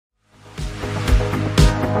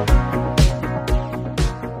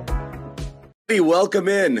Welcome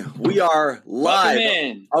in. We are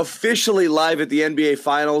live, officially live at the NBA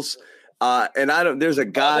Finals. And there's a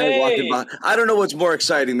guy walking by. I don't know what's more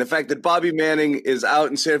exciting, the fact that Bobby Manning is out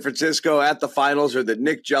in San Francisco at the finals, or that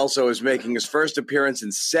Nick Gelso is making his first appearance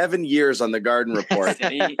in 7 years on the Garden Report.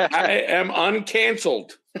 I am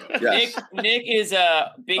uncanceled. Yes. Nick is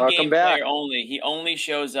a big game player only. He only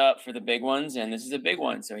shows up for the big ones, and this is a big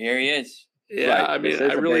one. So here he is. Yeah, right. I mean,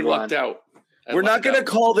 I really lucked out. We're not going to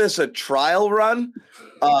call this a trial run.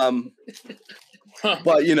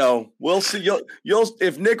 But we'll see. You'll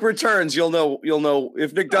if Nick returns, you'll know.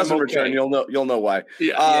 If Nick doesn't return, you'll know why.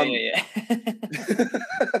 Yeah.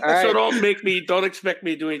 So don't expect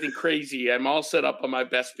me to do anything crazy. I'm all set up on my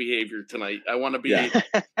best behavior tonight. I want to be, I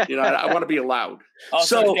want to be allowed.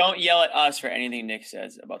 Also, don't yell at us for anything Nick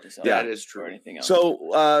says about the Celtics. That is true. Or anything else. So,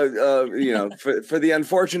 for the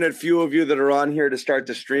unfortunate few of you that are on here to start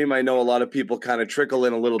the stream, I know a lot of people kind of trickle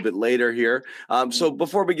in a little bit later here. So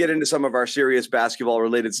before we get into some of our serious basketball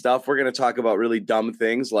related stuff, we're going to talk about really dumb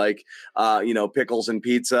things like, pickles and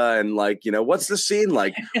pizza and what's the scene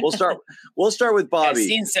like? We'll start with Bobby.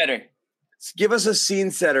 Scene setter. Give us a scene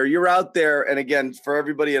setter. You're out there, and again, for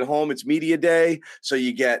everybody at home, it's media day, so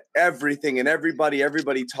you get everything and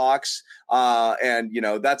everybody talks, and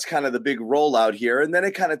that's kind of the big rollout here, and then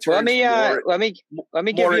it kind of turns let me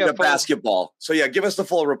give more you into basketball. So yeah, give us the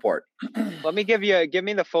full report. Let me give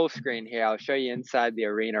me the full screen here. I'll show you inside the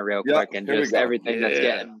arena real quick, and just everything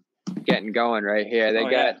that's getting going right here. They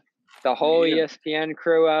got the whole ESPN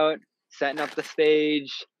crew out setting up the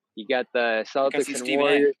stage. You got the Celtics and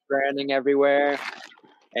Warriors branding everywhere.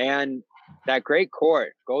 And that great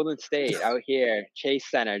court, Golden State out here, Chase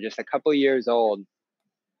Center, just a couple years old.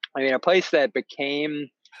 I mean, a place that became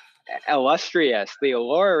illustrious. The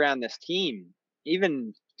allure around this team,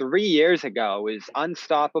 even 3 years ago, was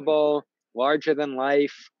unstoppable, larger than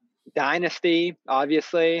life, dynasty,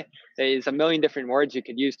 obviously. There's a million different words you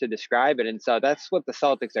could use to describe it. And so that's what the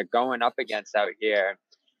Celtics are going up against out here.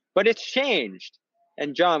 But it's changed.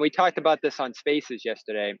 And John, we talked about this on Spaces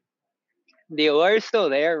yesterday. The allure is still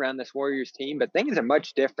there around this Warriors team, but things are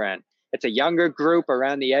much different. It's a younger group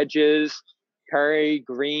around the edges. Curry,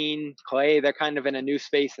 Green, Clay, they're kind of in a new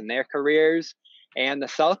space in their careers. And the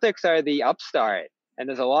Celtics are the upstart. And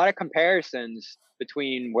there's a lot of comparisons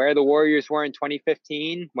between where the Warriors were in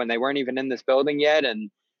 2015 when they weren't even in this building yet. And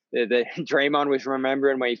the Draymond was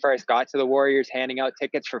remembering when he first got to the Warriors, handing out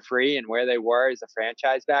tickets for free, and where they were as a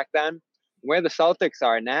franchise back then. Where the Celtics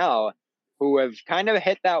are now, who have kind of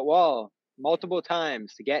hit that wall multiple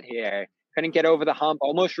times to get here, couldn't get over the hump,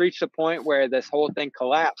 almost reached a point where this whole thing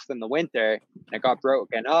collapsed in the winter, and it got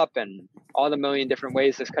broken up, and all the million different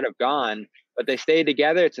ways this could have gone. But they stayed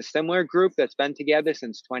together. It's a similar group that's been together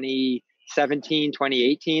since 2017,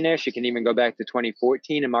 2018-ish. You can even go back to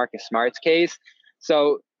 2014 in Marcus Smart's case.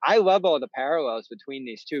 So I love all the parallels between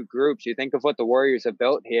these two groups. You think of what the Warriors have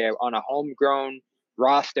built here on a homegrown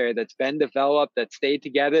roster that's been developed, that stayed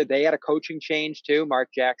together. They had a coaching change too, Mark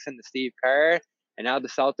Jackson to Steve Kerr, and now the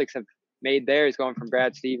Celtics have made theirs, going from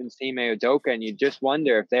Brad Stevens to Ime Udoka, and you just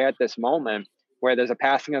wonder if they're at this moment where there's a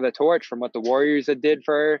passing of the torch from what the Warriors did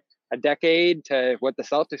for a decade to what the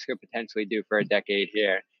Celtics could potentially do for a decade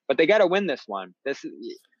here. But they got to win this one.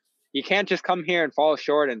 You can't just come here and fall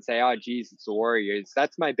short and say, oh, geez, it's the Warriors.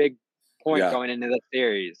 That's my big point going into this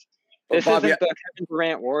series. This isn't the Kevin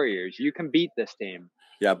Durant Warriors. You can beat this team.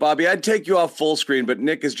 Yeah, Bobby, I'd take you off full screen, but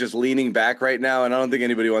Nick is just leaning back right now, and I don't think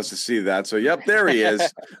anybody wants to see that. So, yep, there he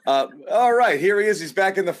is. All right, here he is. He's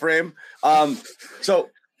back in the frame. That's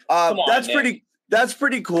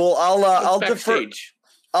pretty cool.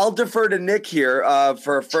 I'll defer to Nick here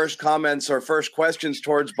for first comments or first questions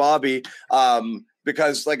towards Bobby,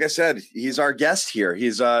 because, like I said, he's our guest here.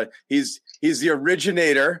 He's the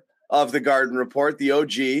originator of the Garden Report, the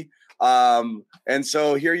OG. And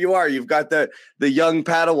so here you are. You've got the young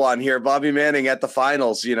Padawan here, Bobby Manning, at the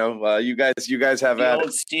finals. You guys have the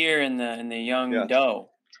old steer and the young doe.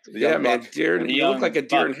 Man, deer. You look like a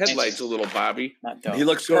deer in headlights, a little, Bobby. Not doe. He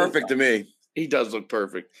looks perfect to me. He does look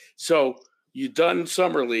perfect. So you've done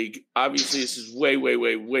Summer League. Obviously, this is way, way,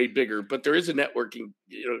 way, way bigger. But there is a networking,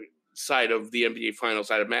 side of the NBA Finals,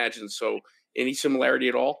 I'd imagine. So any similarity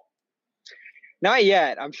at all? Not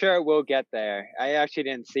yet. I'm sure it will get there. I actually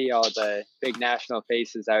didn't see all the big national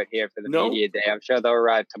faces out here for the media day. I'm sure they'll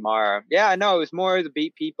arrive tomorrow. Yeah, no, it was more the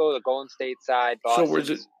beat people, the Golden State side. Boston so was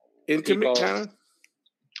it intimate kind of?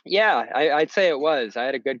 Yeah, I'd say it was. I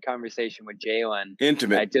had a good conversation with Jalen.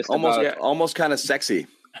 Intimate. Almost kind of sexy.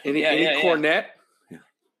 Any cornet?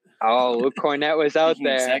 Oh, Luke Cornett was out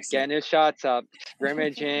there getting his shots up,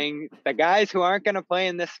 scrimmaging. The guys who aren't going to play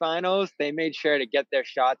in this finals, they made sure to get their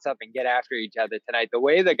shots up and get after each other tonight. The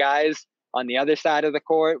way the guys on the other side of the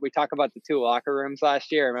court, we talk about the 2 locker rooms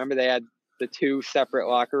last year. Remember they had the 2 separate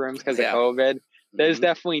locker rooms because of COVID? There's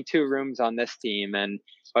definitely 2 rooms on this team. And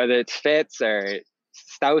whether it's Fitz or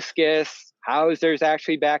Stauskas, Hauser's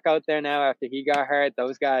actually back out there now after he got hurt.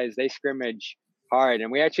 Those guys, they scrimmage hard,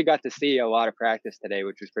 and we actually got to see a lot of practice today,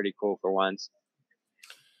 which was pretty cool for once.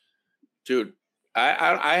 Dude,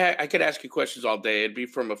 I could ask you questions all day. It'd be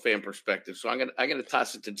from a fan perspective, so I'm gonna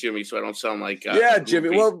toss it to Jimmy, so I don't sound like Jimmy.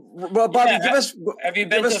 Well, Bobby, give us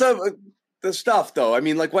the stuff though. I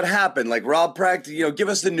mean, like what happened? Like Rob practice. Give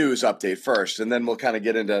us the news update first, and then we'll kind of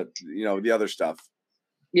get into the other stuff.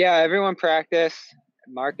 Yeah, everyone practiced.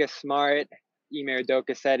 Marcus Smart, Ime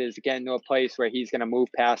Udoka said, is getting to a place where he's going to move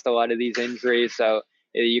past a lot of these injuries. So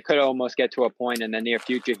you could almost get to a point in the near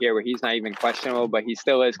future here where he's not even questionable, but he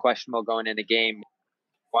still is questionable going into game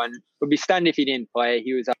 1. Would be stunned if he didn't play.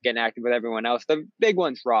 He was up getting active with everyone else. The big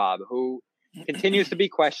one's Rob, who continues to be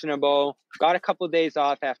questionable. Got a couple of days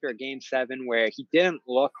off after a game 7 where he didn't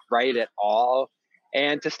look right at all.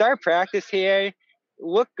 And to start practice here,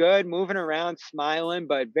 looked good, moving around, smiling,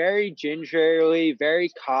 but very gingerly, very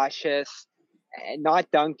cautious, and not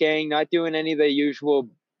dunking, not doing any of the usual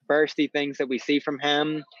bursty things that we see from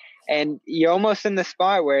him. And you're almost in the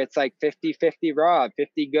spot where it's like 50-50 Rob,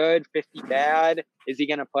 50 good, 50 bad. Is he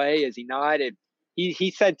going to play? Is he not?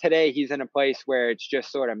 He said today he's in a place where it's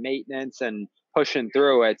just sort of maintenance and pushing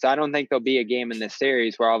through it. So I don't think there'll be a game in this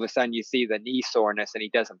series where all of a sudden you see the knee soreness and he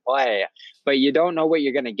doesn't play. But you don't know what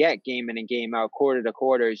you're going to get game in and game out, quarter to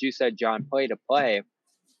quarter. As you said, John, play to play.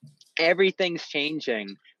 Everything's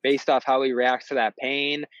changing based off how he reacts to that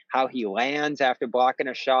pain, how he lands after blocking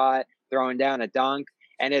a shot, throwing down a dunk.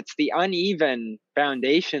 And it's the uneven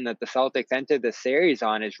foundation that the Celtics entered the series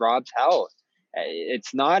on is Rob's health.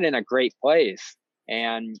 It's not in a great place.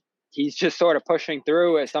 And he's just sort of pushing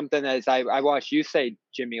through as something as I watched you say,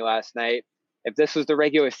 Jimmy, last night. If this was the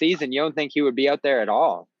regular season, you don't think he would be out there at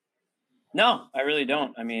all. No, I really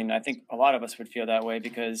don't. I mean, I think a lot of us would feel that way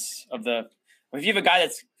because of if you have a guy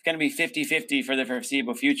that's going to be 50-50 for the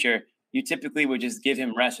foreseeable future, you typically would just give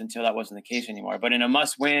him rest until that wasn't the case anymore. But in a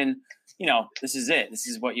must-win, this is it. This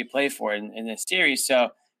is what you play for in this series.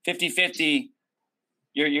 So 50-50,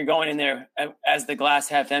 you're going in there as the glass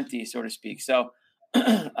half empty, so to speak. So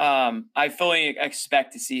I fully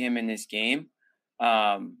expect to see him in this game,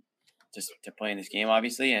 just to play in this game,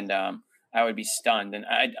 obviously. And I would be stunned. And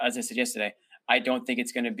as I said yesterday, I don't think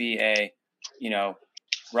it's going to be a,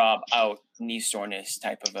 Rob out knee soreness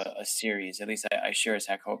type of a series. At least I sure as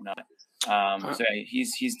heck hope not. So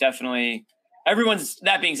he's definitely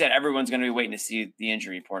that being said, everyone's going to be waiting to see the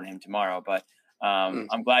injury report on him tomorrow. But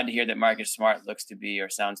I'm glad to hear that Marcus Smart looks to be or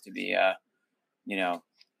sounds to be,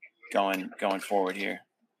 going forward here.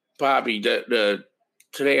 Bobby,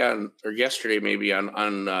 yesterday maybe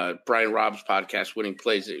on Brian Robb's podcast, Winning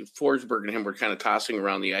Plays, Forsberg and him were kind of tossing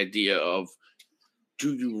around the idea of,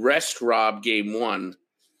 do you rest Rob game 1?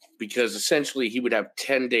 Because essentially he would have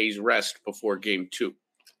 10 days rest before game 2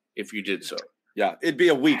 if you did so. Yeah, it'd be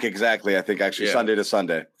a week exactly, I think, actually, yeah. Sunday to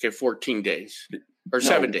Sunday. Okay, 14 days. Or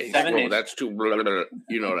 7 days. 7 days. That's too blah, blah, blah.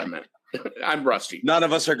 You know what I meant. I'm rusty. None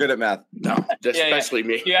of us are good at math. No, especially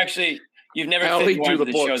me. You've never fit more into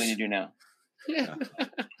the show than you do now. Yeah.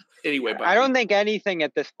 Anyway, I don't think anything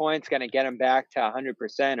at this point is going to get him back to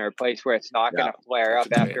 100% or a place where it's not going to flare up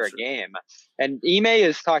after a game. And Ime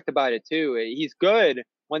has talked about it too. He's good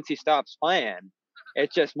once he stops playing.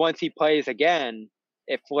 It's just once he plays again,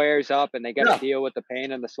 it flares up and they got to deal with the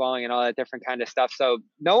pain and the swelling and all that different kind of stuff. So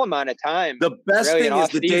no amount of time. The best thing is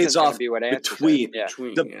the days off between.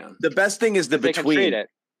 The best thing is the between.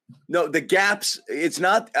 No, the gaps. It's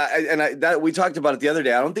not, that we talked about it the other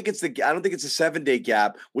day. I don't think it's a 7-day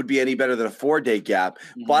gap would be any better than a 4-day gap.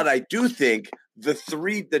 Mm-hmm. But I do think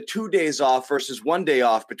the 2 days off versus 1 day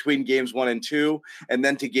off between games 1 and 2, and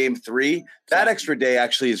then to game 3, that extra day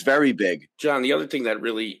actually is very big. John, the other thing that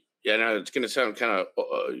really, it's going to sound kind of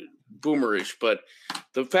boomerish, but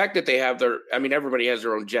the fact that they have everybody has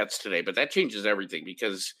their own jets today, but that changes everything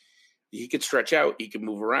because he could stretch out, he can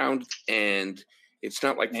move around, and it's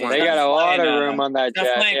not like they got a lot of room on that jet.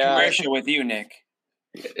 Definitely a commercial with you, Nick.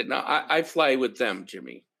 No, I fly with them,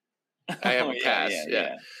 Jimmy. I have a pass.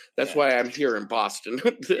 Yeah. That's why I'm here in Boston.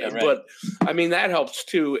 Right. But that helps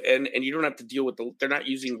too. And you don't have to deal with they're not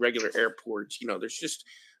using regular airports. There's just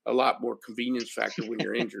a lot more convenience factor when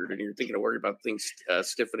you're injured and you're thinking to worry about things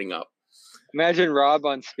stiffening up. Imagine Rob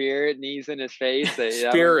on Spirit, knees in his face.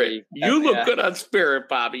 Spirit. You look good on Spirit,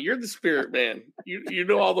 Bobby. You're the Spirit man. You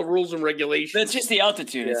know all the rules and regulations. It's just the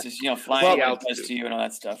altitude. Yeah. It's just, flying altitude to you and all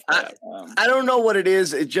that stuff. I don't know what it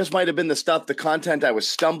is. It just might have been the content I was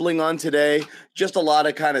stumbling on today. Just a lot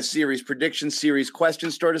of kind of series prediction, series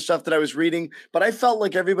question sort of stuff that I was reading. But I felt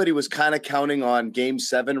like everybody was kind of counting on Game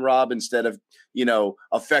 7 Rob instead of,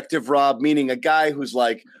 effective Rob, meaning a guy who's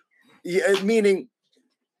like, meaning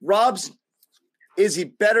Rob's. Is he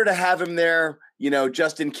better to have him there,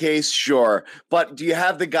 just in case? Sure. But do you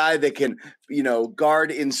have the guy that can,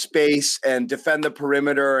 guard in space and defend the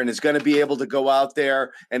perimeter and is going to be able to go out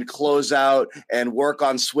there and close out and work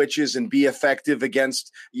on switches and be effective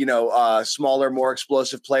against, smaller, more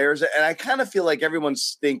explosive players? And I kind of feel like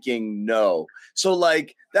everyone's thinking no. So,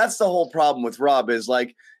 that's the whole problem with Rob is,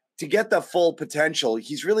 to get the full potential,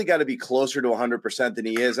 he's really got to be closer to 100% than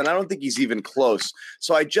he is. And I don't think he's even close.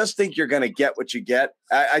 So I just think you're going to get what you get.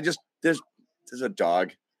 There's a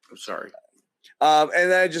dog. I'm sorry.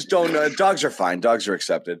 And I just don't know. Dogs are fine. Dogs are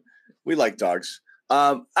accepted. We like dogs.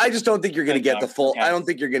 I just don't think you're going to get the full. I don't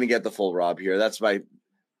think you're going to get the full Rob here.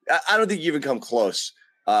 I don't think you even come close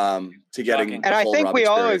to getting. And I think we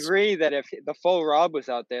all agree that if the full Rob was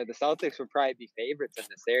out there, the Celtics would probably be favorites in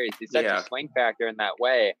the series. He's such a swing factor in that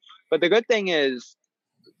way. But the good thing is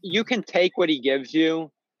you can take what he gives you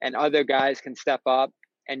and other guys can step up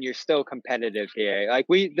and you're still competitive here.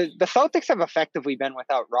 The Celtics have effectively been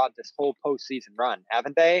without Rob this whole postseason run,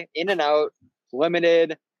 haven't they? In and out,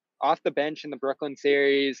 limited, off the bench in the Brooklyn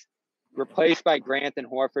series, replaced by Grant and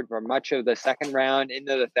Horford for much of the second round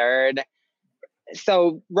into the third.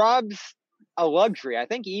 So Rob's a luxury. I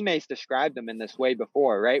think Ime's described him in this way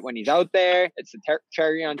before, right? When he's out there, it's the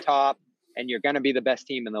cherry on top, and you're going to be the best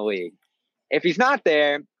team in the league. If he's not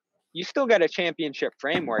there, you still got a championship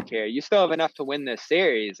framework here. You still have enough to win this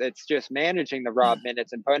series. It's just managing the Rob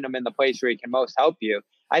minutes and putting him in the place where he can most help you.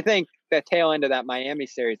 I think the tail end of that Miami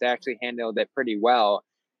series actually handled it pretty well.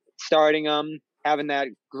 Starting him, having that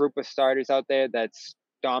group of starters out there that's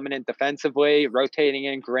dominant defensively, rotating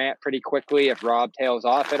in Grant pretty quickly if Rob tails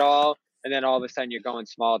off at all, and then all of a sudden you're going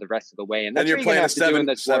small the rest of the way. And that's what you're going to have to do in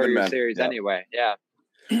this Warriors series anyway. Yeah.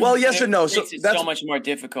 Well, yes and no. So it's so much more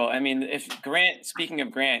difficult. I mean, speaking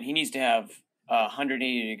of Grant, he needs to have a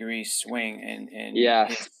 180-degree swing in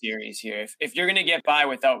his series here. If you're going to get by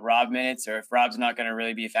without Rob minutes, or if Rob's not going to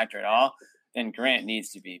really be a factor at all, then Grant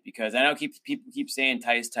needs to be, because I know people keep saying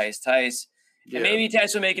Tice. Yeah. And maybe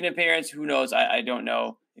Tice will make an appearance. Who knows? I don't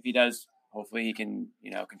know. If he does, hopefully he can,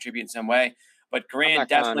 contribute in some way. But Grant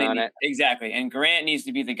definitely exactly. And Grant needs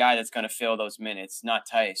to be the guy that's going to fill those minutes, not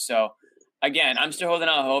Tice. So again, I'm still holding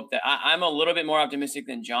out hope that I'm a little bit more optimistic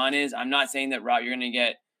than John is. I'm not saying that Rob, you're going to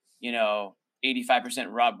get, 85%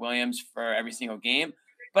 Rob Williams for every single game.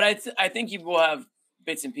 But I think you will have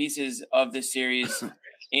bits and pieces of this series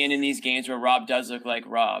and in these games where Rob does look like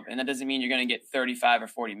Rob. And that doesn't mean you're going to get 35 or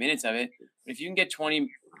 40 minutes of it. But if you can get 20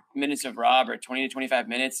 minutes of Rob, or 20 to 25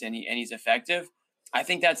 minutes, and he's effective, I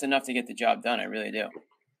think that's enough to get the job done. I really do.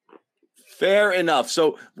 Fair enough.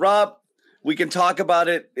 So, Rob, we can talk about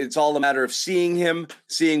it. It's all a matter of seeing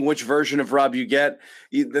which version of Rob you get.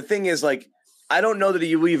 The thing is, I don't know that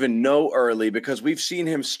you even know early, because we've seen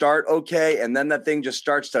him start okay, and then that thing just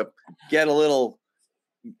starts to get a little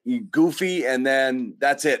goofy, and then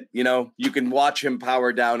that's it. You can watch him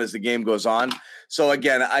power down as the game goes on. So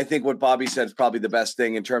again, I think what Bobby said is probably the best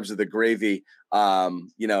thing in terms of the gravy.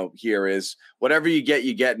 Here is whatever you get,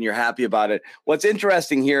 and you're happy about it. What's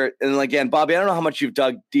interesting here, and again, Bobby, I don't know how much you've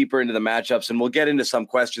dug deeper into the matchups, and we'll get into some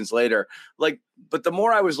questions later. But the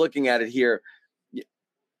more I was looking at it here,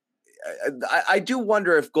 I do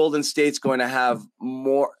wonder if Golden State's going to have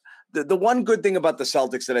more. The one good thing about the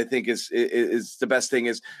Celtics that I think is the best thing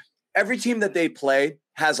is every team that they play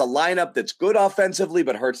has a lineup that's good offensively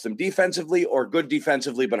but hurts them defensively, or good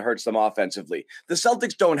defensively but hurts them offensively. The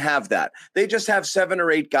Celtics don't have that. They just have 7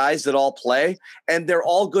 or 8 guys that all play, and they're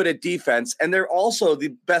all good at defense, and they're also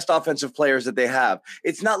the best offensive players that they have.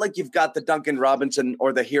 It's not like you've got the Duncan Robinson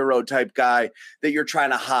or the hero type guy that you're trying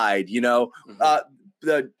to hide,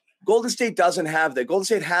 The Golden State doesn't have that. Golden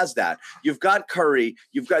State has that. You've got Curry.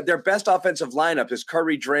 You've got their best offensive lineup is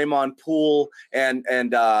Curry, Draymond, Poole,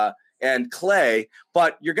 and Clay.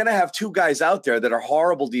 But you're going to have 2 guys out there that are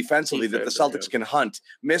horrible defensively that the Celtics can hunt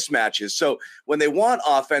mismatches. So when they want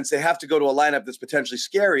offense, they have to go to a lineup that's potentially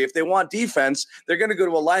scary. If they want defense, they're going to go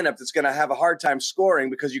to a lineup that's going to have a hard time scoring,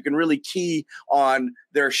 because you can really key on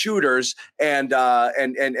their shooters and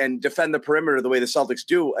defend the perimeter the way the Celtics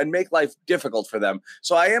do and make life difficult for them.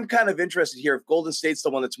 So I am kind of interested here if Golden State's the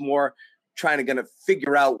one that's more trying to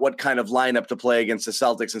figure out what kind of lineup to play against the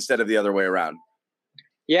Celtics instead of the other way around.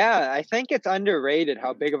 Yeah, I think it's underrated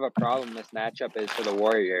how big of a problem this matchup is for the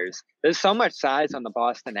Warriors. There's so much size on the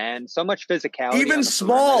Boston end, so much physicality. Even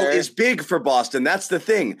small perimeter is big for Boston. That's the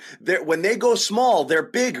thing. When they go small, they're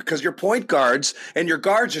big because your point guards and your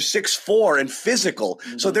guards are 6'4" and physical.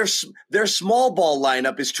 Mm-hmm. So their small ball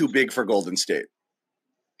lineup is too big for Golden State.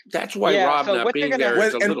 That's why Rob not being there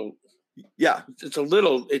is a little. Yeah,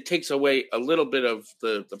 it takes away a little bit of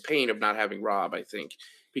the pain of not having Rob, I think,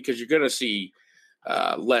 because you're going to see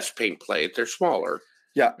less paint play. They're smaller.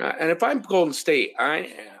 Yeah. And if I'm Golden State,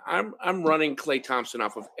 I'm running Klay Thompson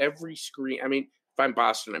off of every screen. I mean, if I'm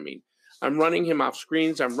Boston, I'm running him off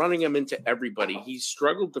screens. I'm running him into everybody. He's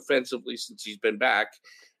struggled defensively since he's been back.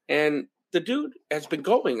 And the dude has been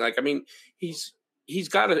going. He's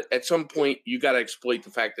got to, at some point, you got to exploit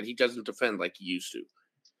the fact that he doesn't defend like he used to.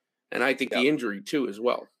 And I think the injury, too, as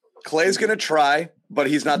well. Clay's going to try, but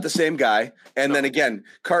he's not the same guy. And then again,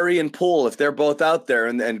 Curry and Poole, if they're both out there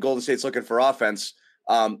and Golden State's looking for offense,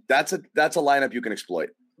 that's a lineup you can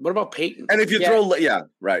exploit. What about Peyton? And if you throw,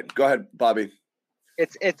 right. Go ahead, Bobby.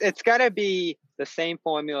 It's got to be the same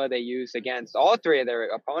formula they used against all three of their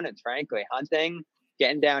opponents, frankly. Hunting,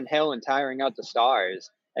 getting downhill, and tiring out the stars.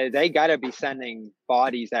 They got to be sending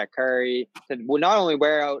bodies at Curry to not only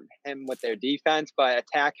wear out him with their defense, but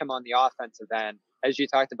attack him on the offensive end. As you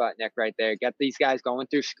talked about, Nick, right there, get these guys going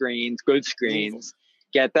through screens, good screens,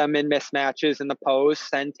 get them in mismatches in the post,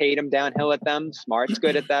 send Tatum downhill at them. Smart's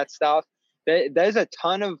good at that stuff. There's a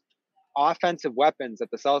ton of offensive weapons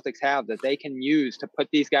that the Celtics have that they can use to put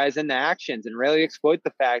these guys into actions and really exploit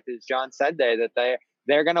the fact, as John said there, that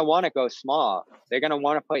they're going to want to go small. They're going to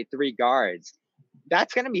want to play three guards.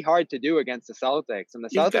 That's going to be hard to do against the Celtics. And the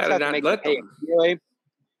Celtics have to make them pay. Really.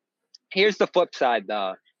 Here's the flip side,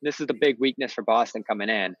 though. This is the big weakness for Boston coming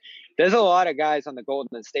in. There's a lot of guys on the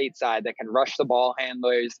Golden State side that can rush the ball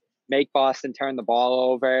handlers, make Boston turn the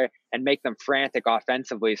ball over, and make them frantic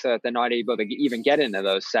offensively so that they're not able to even get into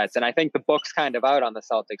those sets. And I think the book's kind of out on the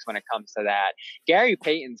Celtics when it comes to that. Gary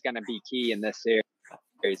Payton's going to be key in this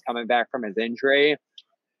series, coming back from his injury.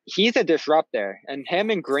 He's a disruptor, and him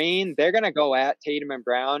and Green, they're going to go at Tatum and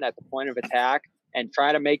Brown at the point of attack and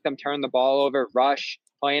try to make them turn the ball over, rush,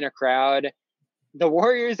 play in a crowd. The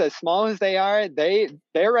Warriors, as small as they are, they're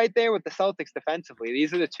right there with the Celtics defensively.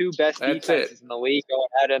 These are the two best defenses in the league going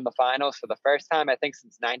out in the finals for the first time, I think,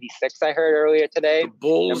 since '96. I heard earlier today. The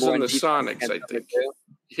Bulls and the Sonics, I think.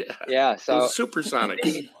 Yeah. So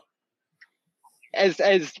Supersonics.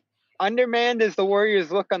 As undermanned as the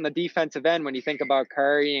Warriors look on the defensive end, when you think about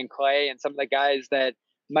Curry and Klay and some of the guys that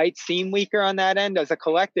might seem weaker on that end, as a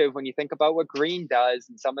collective, when you think about what Green does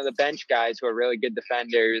and some of the bench guys who are really good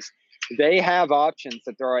defenders, they have options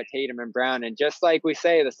to throw at Tatum and Brown. And just like we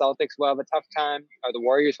say, the Celtics will have a tough time, or the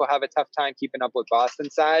Warriors will have a tough time keeping up with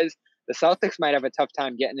Boston's size. The Celtics might have a tough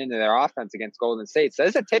time getting into their offense against Golden State. So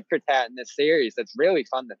there's a tit for tat in this series that's really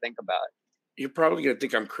fun to think about. You're probably going to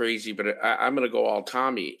think I'm crazy, but I'm going to go all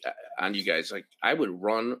Tommy on you guys. Like, I would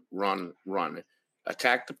run,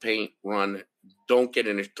 attack the paint, run, don't get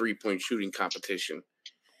in a three-point shooting competition,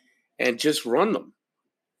 and just run them.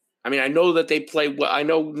 I mean, I know that they play well. I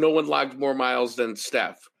know no one logged more miles than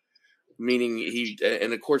Steph, meaning he,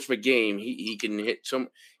 in the course of a game, he can hit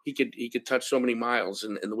he could touch so many miles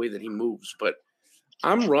in the way that he moves. But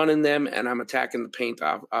I'm running them and I'm attacking the paint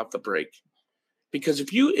off the break. Because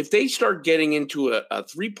if they start getting into a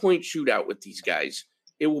 3-point shootout with these guys,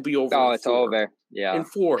 it will be over. Oh, it's over. Yeah. In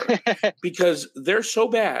 4. Because they're so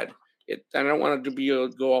bad. I don't want it to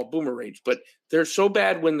go all boomer rage, but they're so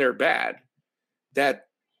bad when they're bad that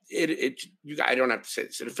I don't have to say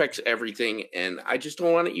this. It affects everything, and I just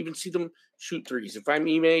don't want to even see them shoot threes. If I'm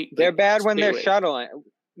Ime, they're bad when they're shuttling.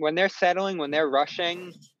 When they're settling, when they're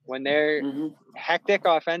rushing, when they're hectic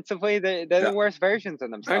offensively, they're the worst versions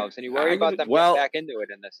of themselves, and you worry about them getting back into it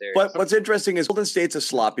in this series. But what's interesting is Golden State's a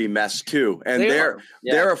sloppy mess too, and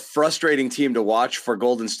they're a frustrating team to watch for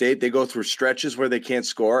Golden State. They go through stretches where they can't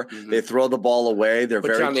score. They throw the ball away. They're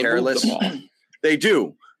very careless. They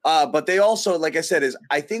do. But they also, like I said,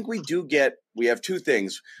 I think we have two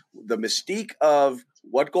things. The mystique of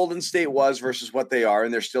what Golden State was versus what they are,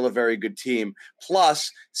 and they're still a very good team, plus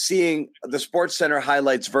seeing the Sports Center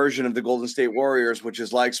highlights version of the Golden State Warriors, which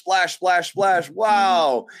is like splash, splash, splash,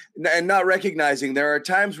 wow, and not recognizing there are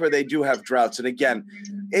times where they do have droughts. And again,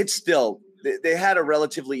 it's still – they had a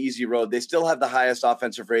relatively easy road. They still have the highest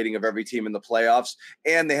offensive rating of every team in the playoffs,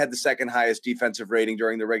 and they had the second highest defensive rating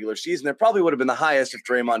during the regular season. There probably would have been the highest if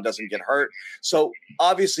Draymond doesn't get hurt. So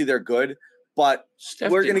obviously they're good, But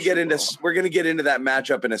Steph we're gonna get into well. that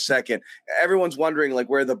matchup in a second. Everyone's wondering like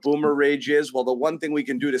where the boomer rage is. Well, the one thing we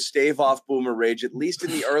can do to stave off boomer rage, at least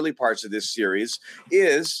in the early parts of this series,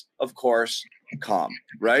 is of course Calm,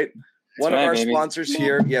 right? One of our sponsors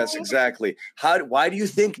here. Yes, exactly. Why do you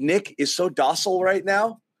think Nick is so docile right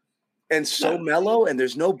now and so mellow and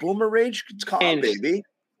there's no boomer rage? It's Calm, baby.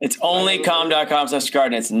 It's only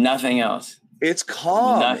calm.com/garden. It's nothing else. It's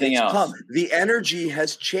Calm. Nothing else. Calm. The energy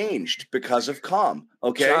has changed because of Calm.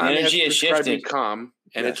 Okay. John energy has shifted. Calm,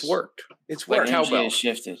 and it's worked. It's worked. The energy has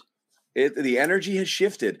shifted. The energy has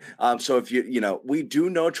shifted. So if we do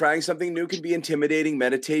know trying something new can be intimidating.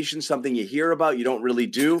 Meditation, something you hear about, you don't really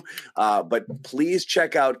do. But please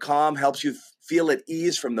check out Calm. Helps you feel at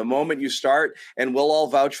ease from the moment you start. And we'll all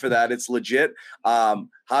vouch for that. It's legit.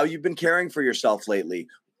 How you've been caring for yourself lately.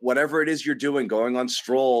 Whatever it is you're doing, going on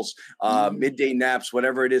strolls, midday naps,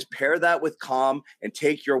 whatever it is, pair that with Calm and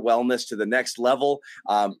take your wellness to the next level.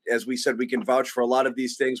 As we said, we can vouch for a lot of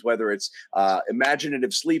these things, whether it's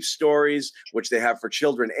imaginative sleep stories, which they have for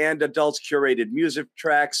children and adults, curated music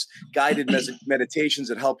tracks, guided meditations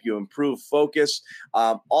that help you improve focus.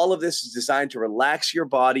 All of this is designed to relax your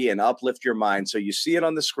body and uplift your mind. So you see it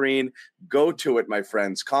on the screen. Go to it, my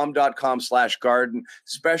friends. Calm.com/garden.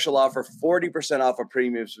 Special offer, 40% off a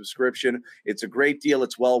premium subscription. It's a great deal.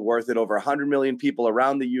 It's well worth it. Over 100 million people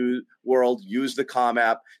around the world use the Calm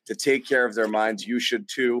app to take care of their minds. You should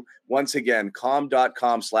too. Once again,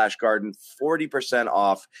 calm.com/garden, 40%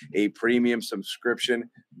 off a premium subscription.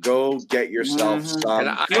 Go get yourself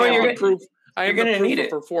some. You're going to need it.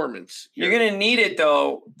 Performance. You're going to need it,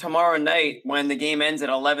 though, tomorrow night when the game ends at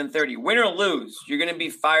 11:30. Win or lose, you're going to be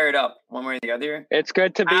fired up one way or the other. It's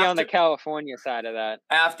good to be on the California side of that.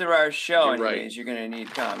 After our show, you're going to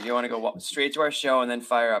need Calm. You want to go straight to our show and then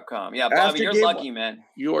fire up Calm. Yeah, Bobby, you're lucky, man.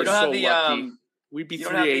 You are so lucky. We'd be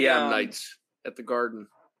 3 a.m. nights at the Garden.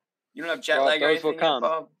 You don't have jet lag or anything,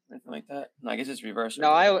 Bob? Anything like that? No, I guess it's reverse.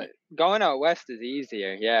 No, going out west is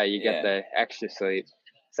easier. Yeah, you get the extra sleep.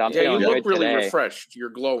 So you look really refreshed. You're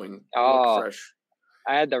glowing. You look fresh.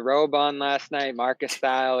 I had the robe on last night, Marcus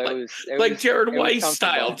style. It was like Jared Weiss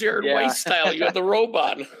style. Weiss style. You had the robe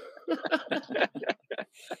on.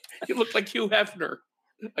 You look like Hugh Hefner,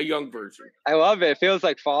 a young version. I love it. It feels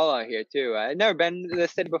like fall out here too. I've never been to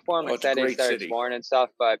this city before. My Saturday starts morning and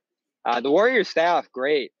stuff, but the Warriors staff,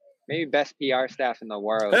 great. Maybe best PR staff in the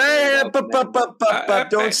world. Hey,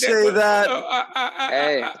 don't say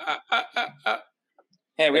that.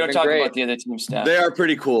 Hey, we don't talk about the other team staff. They are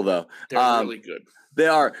pretty cool, though. They're really good. They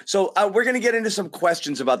are. So we're going to get into some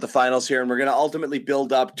questions about the finals here, and we're going to ultimately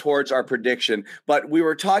build up towards our prediction. But we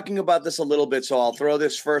were talking about this a little bit, so I'll throw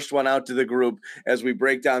this first one out to the group as we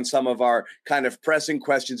break down some of our kind of pressing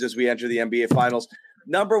questions as we enter the NBA Finals.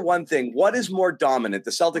 Number one thing, what is more dominant,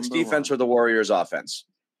 the Celtics defense or the Warriors offense?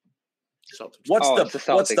 Celtics.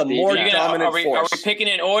 What's the more dominant force? Are we picking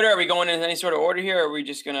in order? Are we going in any sort of order here? Or are we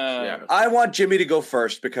just going to... Yeah. I want Jimmy to go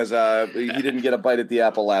first because he didn't get a bite at the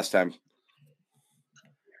apple last time.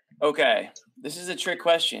 Okay. This is a trick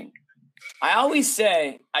question. I always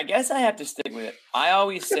say, I guess I have to stick with it. I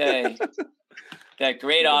always say that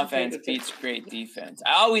great offense beats great defense.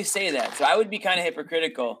 I always say that. So I would be kind of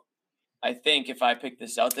hypocritical, I think, if I picked the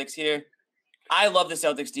Celtics here. I love the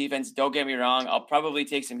Celtics defense. Don't get me wrong. I'll probably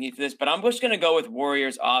take some heat for this, but I'm just going to go with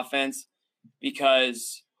Warriors offense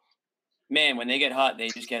because, man, when they get hot, they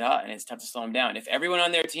just get hot, and it's tough to slow them down. If everyone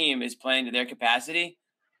on their team is playing to their capacity.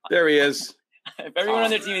 There he is. If everyone on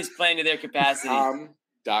their team is playing to their capacity,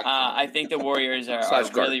 I think the Warriors are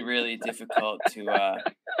really, really difficult to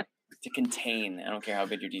contain. I don't care how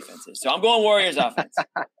good your defense is. So I'm going Warriors offense.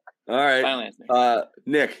 All right. Final answer.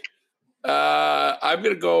 Nick. I'm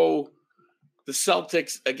going to go the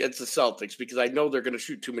Celtics against the Celtics because I know they're going to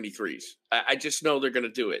shoot too many threes. I just know they're going to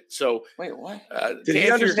do it. So wait, what? Did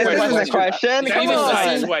he understand the question? Come on.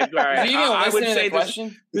 I would say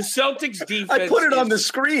the Celtics defense. I put it on the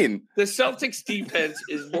screen. The Celtics defense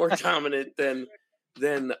is more dominant than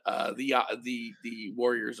the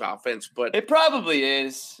Warriors offense, but it probably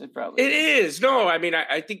is. It is. No, I mean,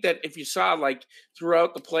 I think that if you saw like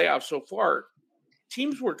throughout the playoffs so far,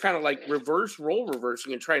 teams were kind of like role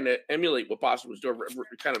reversing and trying to emulate what Boston was doing,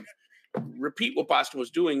 kind of repeat what Boston was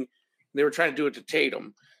doing. They were trying to do it to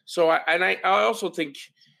Tatum. So, I also think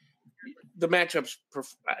the matchups.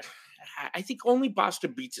 I think only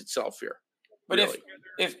Boston beats itself here. But really.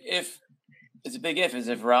 if it's a big if, is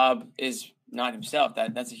if Rob is not himself,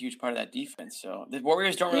 that's a huge part of that defense. So the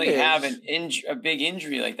Warriors don't really have a big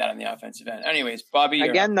injury like that on the offensive end. Anyways, Bobby.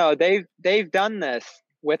 Again, though, they've done this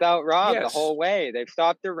without Rob the whole way. They've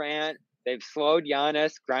stopped Durant. They've slowed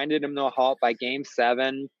Giannis, grinded him to a halt by Game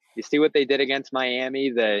 7. You see what they did against Miami,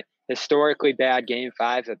 the historically bad Game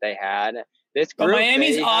 5s that they had. This group,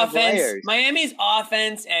 Miami's offense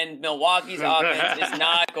and Milwaukee's offense is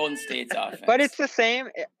not Golden State's offense. But it's the same.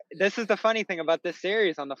 This is the funny thing about this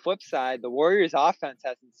series. On the flip side, the Warriors' offense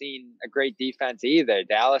hasn't seen a great defense either.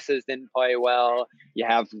 Dallas's didn't play well. You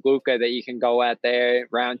have Luka that you can go at there.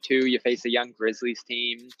 Round 2, you face a young Grizzlies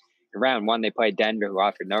team. In round 1, they played Denver, who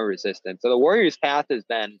offered no resistance. So the Warriors' path has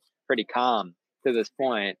been pretty calm to this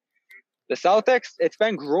point. The Celtics, it's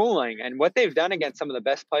been grueling, and what they've done against some of the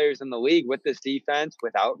best players in the league with this defense,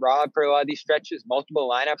 without Rob for a lot of these stretches, multiple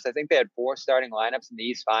lineups. I think they had 4 starting lineups in the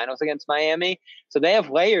East Finals against Miami. So they have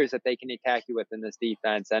layers that they can attack you with in this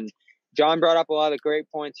defense. And John brought up a lot of great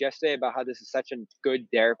points yesterday about how this is such a good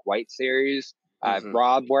Derek White series.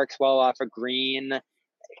 Rob works well off of Green.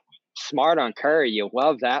 Smart on Curry. You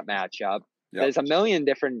love that matchup. Yep. There's a million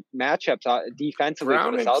different matchups defensively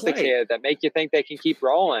for the Celtics here that make you think they can keep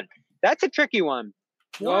rolling. That's a tricky one.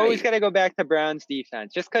 You always got to go back to Brown's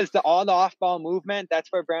defense. Just because all the off-ball movement,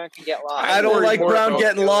 that's where Brown can get lost. I don't like Brown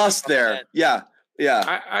getting lost there. Yeah.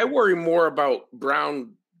 I worry more about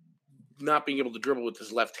Brown not being able to dribble with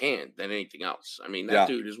his left hand than anything else. I mean, that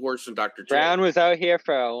dude is worse than Dr. J. Brown was out here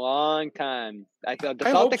for a long time. The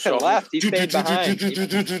Celtics had left. He stayed behind.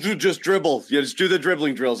 Just dribble. You just do the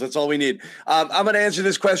dribbling drills. That's all we need. I'm going to answer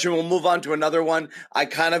this question. We'll move on to another one. I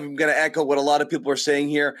kind of am going to echo what a lot of people are saying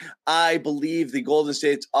here. I believe the Golden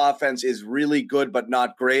State's offense is really good, but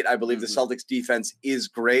not great. I believe the Celtics defense is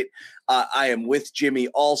great. I am with Jimmy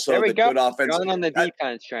also. There we go. Good offense. Going on the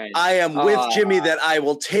defense train. I am with Jimmy that I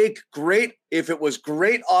will take great. If it was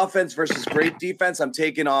great offense versus great defense, I'm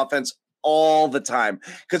taking offense all the time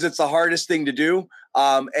because it's the hardest thing to do.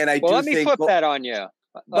 And I do let think me flip that on you.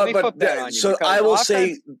 Let me flip that on you. So I will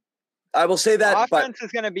say that offense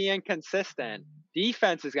is going to be inconsistent.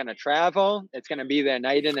 Defense is going to travel. It's going to be there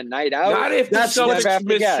night in and night out. Not if the Celtics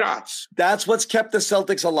miss shots. That's what's kept the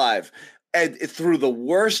Celtics alive. And through the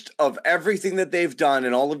worst of everything that they've done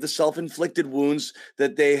and all of the self-inflicted wounds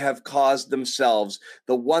that they have caused themselves,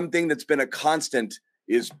 the one thing that's been a constant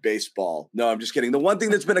is baseball. No, I'm just kidding. The one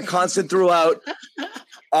thing that's been a constant throughout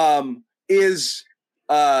is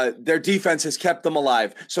their defense has kept them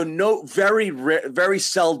alive. So very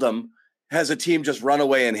seldom has a team just run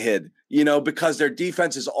away and hid, because their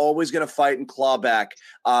defense is always going to fight and claw back.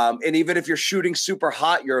 And even if you're shooting super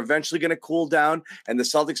hot, you're eventually going to cool down, and the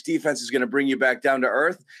Celtics defense is going to bring you back down to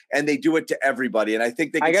earth. And they do it to everybody. And I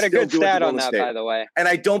think they can still do it to Golden State. I got a good stat on that, by the way. And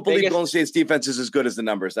I don't believe Golden State's defense is as good as the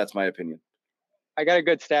numbers. That's my opinion. I got a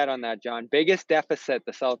good stat on that, John. Biggest deficit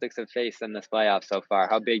the Celtics have faced in this playoff so far.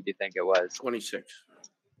 How big do you think it was? 26.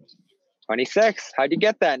 26. How'd you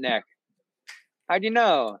get that, Nick? How'd you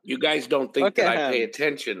know? You guys don't think that I pay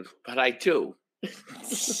attention, but I do.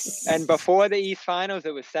 And before the East Finals,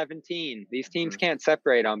 it was 17. These teams can't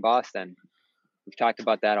separate on Boston. We've talked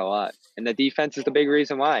about that a lot. And the defense is the big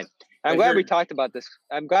reason why. I'm glad we talked about this.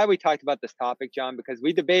 I'm glad we talked about this topic, John, because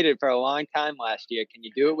we debated for a long time last year. Can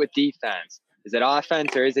you do it with defense? Is it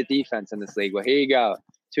offense or is it defense in this league? Well, here you go.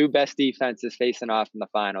 2 best defenses facing off in the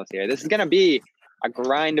finals here. This is going to be a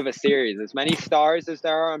grind of a series. As many stars as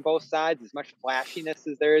there are on both sides, as much flashiness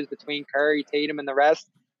as there is between Curry, Tatum, and the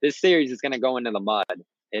rest, this series is going to go into the mud.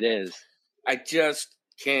 It is. I just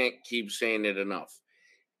can't keep saying it enough.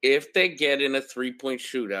 If they get in a 3-point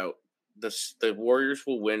shootout, the Warriors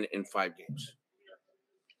will win in 5 games.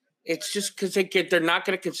 It's just because they're not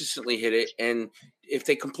going to consistently hit it. And if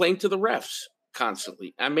they complain to the refs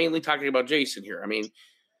constantly, I'm mainly talking about Jason here. I mean,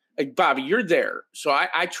 Bobby, you're there. So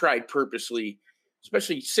I tried purposely,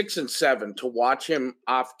 especially 6 and 7, to watch him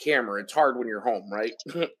off camera. It's hard when you're home, right?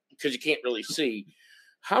 Because you can't really see.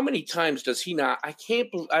 How many times does he not? I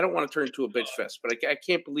don't want to turn into a bitch fest, but I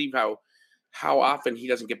can't believe how often he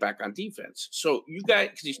doesn't get back on defense. So you guys,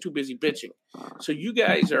 because he's too busy bitching. So you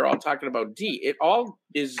guys are all talking about D. It all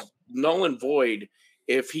is null and void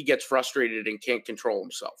if he gets frustrated and can't control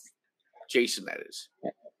himself. Jason, that is.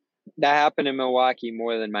 That happened in Milwaukee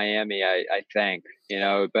more than Miami, I think.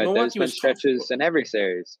 But Milwaukee, there's been stretches in every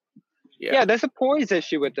series. Yeah, there's a poise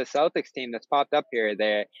issue with the Celtics team that's popped up here.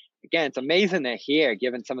 Again, it's amazing they're here,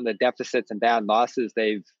 given some of the deficits and bad losses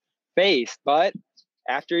they've faced. But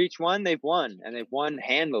after each one, they've won, and they've won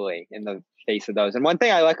handily in the face of those. And one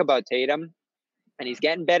thing I like about Tatum, and he's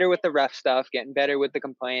getting better with the ref stuff, getting better with the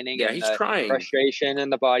complaining, and he's trying. Frustration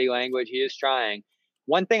and the body language. He is trying.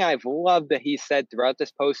 One thing I've loved that he said throughout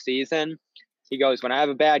this postseason, he goes, when I have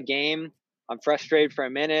a bad game, I'm frustrated for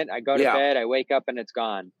a minute. I go to bed, I wake up, and it's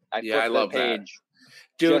gone. I love the page,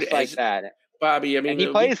 that. Dude, just like that. Bobby, I mean, and he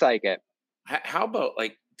plays like it. How about,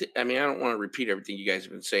 I don't want to repeat everything you guys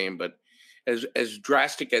have been saying, but as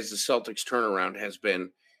drastic as the Celtics turnaround has been,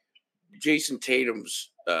 Jason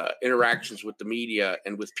Tatum's interactions with the media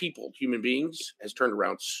and with people, human beings, has turned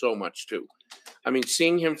around so much too. I mean,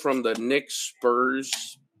 seeing him from the Knicks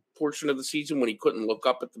Spurs portion of the season when he couldn't look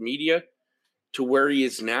up at the media to where he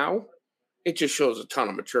is now, it just shows a ton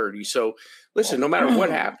of maturity. So listen, no matter what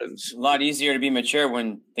happens, a lot easier to be mature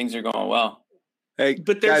when things are going well. Hey,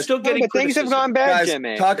 but they're still getting things have gone bad, guys,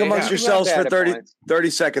 Jimmy. Talk amongst yourselves for 30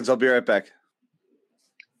 seconds. I'll be right back.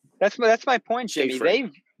 That's my point, Jimmy.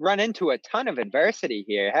 They've run into a ton of adversity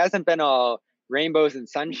here. It hasn't been all rainbows and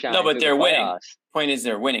sunshine. No, but they're winning. Point is,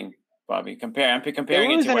 they're winning, Bobby. I'm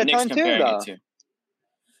comparing it to what Nick's comparing it to.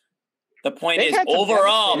 The point is,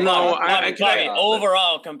 overall,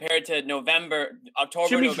 overall, compared to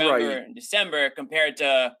October, November, and December, compared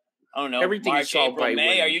to, I don't know, everything March, April,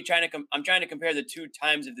 May. Are you trying to? I'm trying to compare the two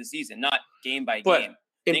times of the season, not game by game.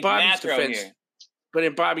 In Bobby's defense, but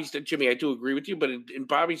in Bobby's, Jimmy, I do agree with you. But in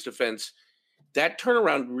Bobby's defense, that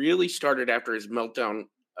turnaround really started after his meltdown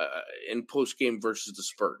in post game versus the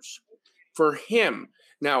Spurs. For him,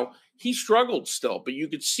 now he struggled still, but you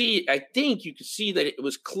could see. I think you could see that it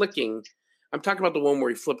was clicking. I'm talking about the one where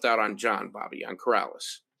he flipped out on Bobby, on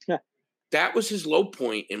Corrales. Yeah. That was his low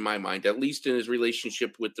point in my mind, at least in his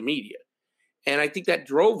relationship with the media. And I think that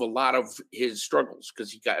drove a lot of his struggles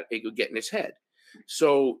because it would get in his head.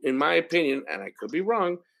 So in my opinion, and I could be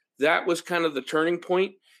wrong, that was kind of the turning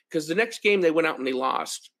point, because the next game they went out and they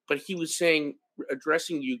lost, but he was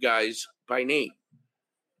addressing you guys by name.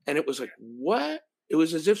 And it was like, what? It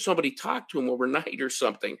was as if somebody talked to him overnight or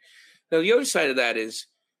something. Now, the other side of that is,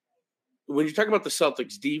 when you talk about the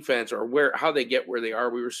Celtics defense or how they get where they are,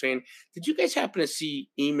 we were saying, did you guys happen to see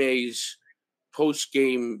Ime's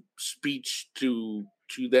post-game speech to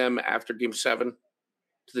them after Game 7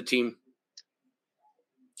 to the team?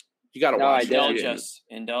 You got to watch it.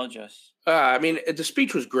 Indulge us. I mean, the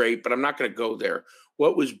speech was great, but I'm not going to go there.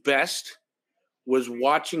 What was best was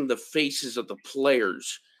watching the faces of the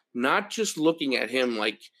players, not just looking at him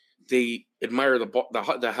like they admire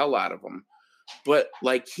the hell out of him, but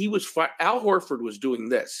like Al Horford was doing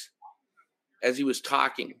this as he was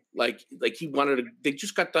talking, like he wanted to. They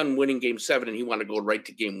just got done winning Game 7, and he wanted to go right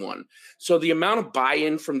to Game 1. So the amount of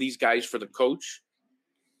buy-in from these guys for the coach,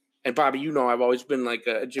 and Bobby, you know, I've always been like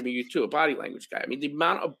Jimmy, you too, a body language guy. I mean, the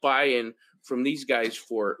amount of buy-in from these guys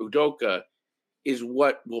for Udoka is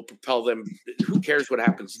what will propel them. Who cares what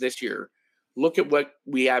happens this year? Look at what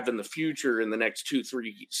we have in the future in the next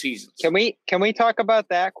 2-3 seasons. Can we talk about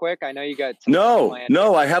that quick? I know you got no.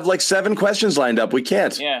 I have like 7 questions lined up. We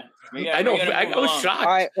can't. Yeah, I know. I was shocked. All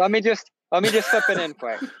right, let me just slip it in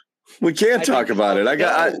quick. We can't talk about it. I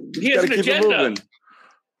got to keep it moving.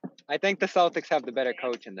 I think the Celtics have the better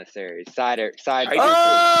coach in this series.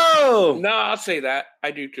 Oh! No, I'll say that.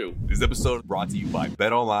 I do too. This episode is brought to you by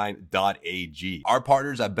BetOnline.ag. Our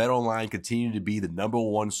partners at BetOnline continue to be the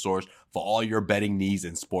 #1 source for all your betting needs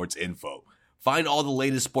and sports info. Find all the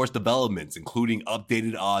latest sports developments, including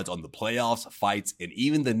updated odds on the playoffs, fights, and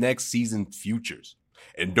even the next season futures.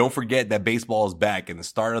 And don't forget that baseball is back and the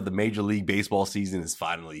start of the Major League Baseball season is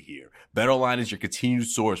finally here. BetOnline is your continued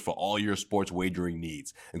source for all your sports wagering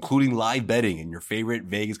needs, including live betting and your favorite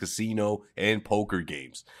Vegas casino and poker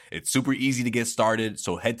games. It's super easy to get started,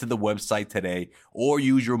 so head to the website today or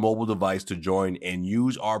use your mobile device to join and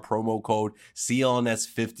use our promo code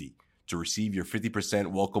CLNS50 to receive your 50%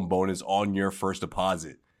 welcome bonus on your first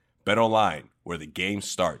deposit. BetOnline, where the game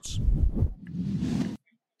starts.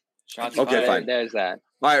 Okay, fine. There's that.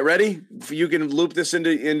 All right, ready? You can loop this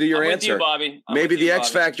into your I'm answer. With you, Bobby. Maybe the X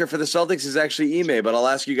factor for the Celtics is actually Ime, but I'll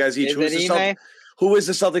ask you guys each. Who is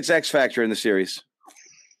the Celtics X factor in the series?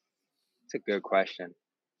 It's a good question.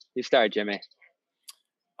 You start, Jimmy.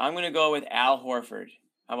 I'm going to go with Al Horford.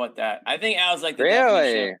 How about that? I think Al's like the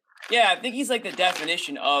definition. Yeah, I think he's like the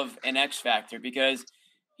definition of an X factor because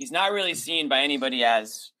he's not really seen by anybody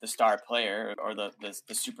as the star player or the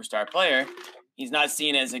superstar player. He's not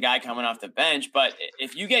seen as a guy coming off the bench, but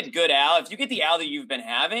if you get good Al, if you get the Al that you've been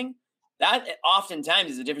having, that oftentimes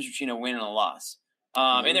is the difference between a win and a loss.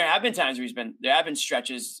 And there have been times where there have been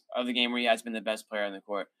stretches of the game where he has been the best player on the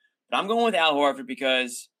court. But I'm going with Al Horford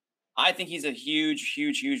because I think he's a huge,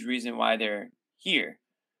 huge, huge reason why they're here.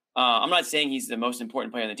 I'm not saying he's the most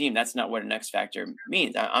important player on the team. That's not what an X factor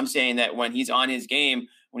means. I'm saying that when he's on his game,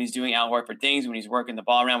 when he's doing Al Horford things, when he's working the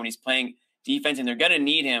ball around, when he's playing defense, and they're going to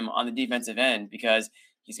need him on the defensive end because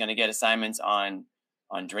he's going to get assignments on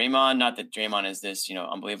Draymond. Not that Draymond is this,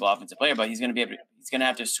 unbelievable offensive player, but he's going to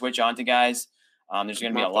have to switch on to guys. There's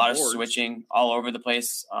going to be a lot of switching all over the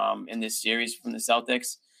place in this series from the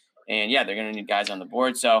Celtics. And yeah, they're going to need guys on the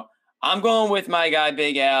board. So I'm going with my guy,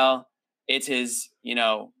 Big Al. it's his,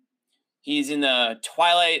 he's in the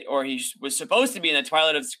twilight, or he was supposed to be in the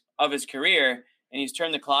twilight of his career, and he's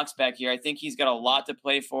turned the clocks back here. I think he's got a lot to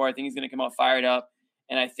play for. I think he's going to come out fired up.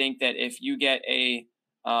 And I think that if you get a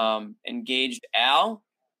engaged Al,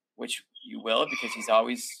 which you will because he's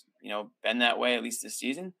always, been that way, at least this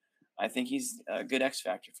season, I think he's a good X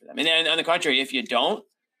factor for them. And then on the contrary, if you don't,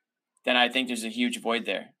 then I think there's a huge void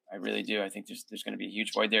there. I really do. I think there's going to be a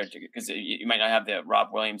huge void there because you might not have the Rob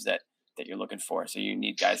Williams that you're looking for. So you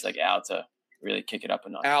need guys like Al to really kick it up a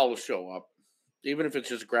notch. Al will show up, even if it's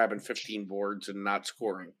just grabbing 15 boards and not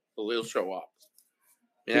scoring. He'll show up.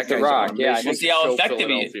 He's the Rock. Yeah, we'll see how effective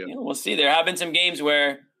he is. We'll see. There have been some games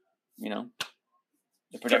where,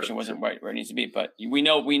 the production wasn't right where it needs to be, but we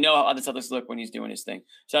know how the Celtics look when he's doing his thing.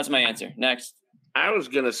 So that's my answer. Next. I was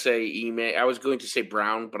going to say Ime. I was going to say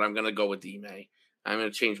Brown, but I'm going to go with Ime. I'm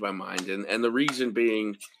going to change my mind. And the reason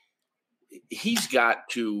being, he's got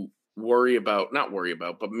to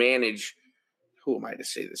but manage, who am I to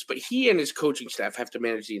say this? But he and his coaching staff have to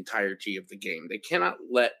manage the entirety of the game. They cannot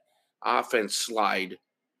let offense slide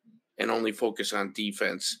and only focus on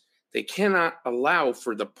defense. They cannot allow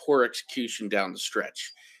for the poor execution down the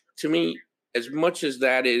stretch. To me, as much as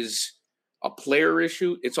that is a player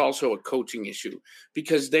issue, it's also a coaching issue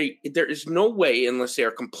because there is no way, unless they are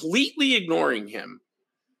completely ignoring him,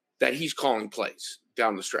 that he's calling plays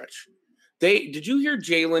down the stretch. Did you hear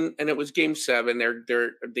Jalen? And it was Game 7.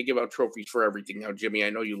 They give out trophies for everything now, Jimmy. I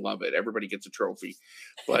know you love it. Everybody gets a trophy,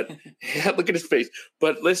 but look at his face.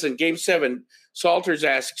 But listen, Game 7, Salters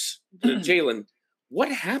asks Jalen,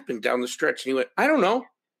 "What happened down the stretch?" And he went, "I don't know.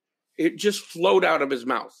 It just flowed out of his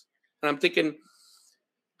mouth." And I'm thinking,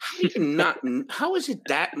 how is it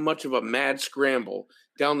that much of a mad scramble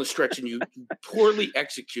down the stretch and you poorly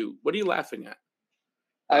execute? What are you laughing at?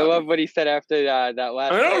 I love what he said after that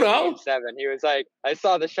last. I don't know. Game 7. He was like, "I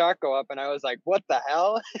saw the shot go up, and I was like, what the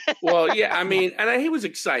hell?" Well, yeah, I mean, and he was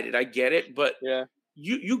excited. I get it, but yeah,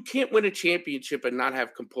 you can't win a championship and not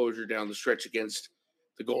have composure down the stretch against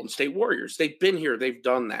the Golden State Warriors. They've been here. They've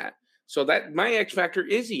done that. So that my X factor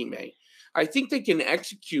is Ime. I think they can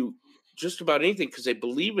execute just about anything because they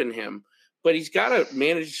believe in him, but he's got to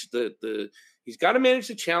manage he's got to manage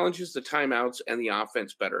the challenges, the timeouts, and the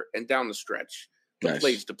offense better. And down the stretch, the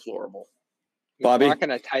play's deplorable. Bobby,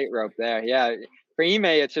 walking a tightrope there. Yeah, for Ime,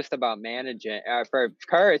 it's just about managing. For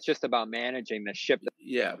Kerr, it's just about managing the ship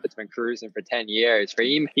that's been cruising for 10 years. For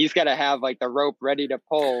Ime, he's got to have like the rope ready to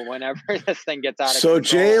pull whenever this thing gets out of control.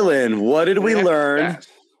 So Jalen, what did we learn?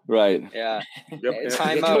 Right. Yeah.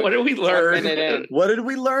 What did we learn? What did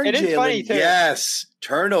we learn, It is funny, too. Yes.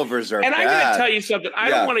 Turnovers are and bad. I'm going to tell you something. I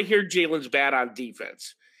don't want to hear Jalen's bad on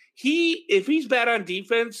defense. If he's bad on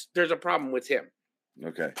defense, there's a problem with him.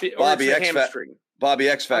 Okay. Bobby X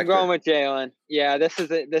Factor. I'm going with Jalen. Yeah, this is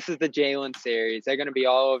the Jalen series. They're going to be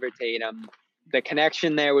all over Tatum. The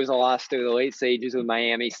connection there was lost through the late stages of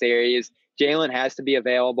Miami series. Jalen has to be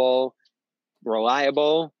available,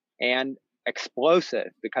 reliable, and explosive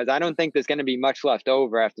because I don't think there's going to be much left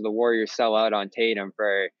over after the Warriors sell out on Tatum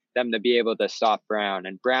for them to be able to stop Brown.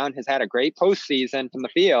 And Brown has had a great postseason from the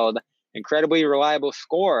field, incredibly reliable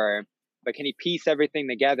scorer, but can he piece everything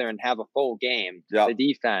together and have a full game? Yep. The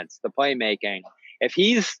defense, the playmaking. If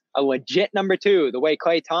he's a legit number 2, the way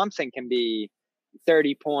Klay Thompson can be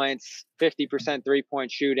 30 points, 50%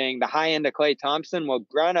 3-point shooting, the high end of Klay Thompson, well,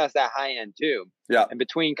 Brown has that high end too. Yeah. And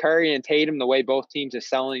between Curry and Tatum, the way both teams are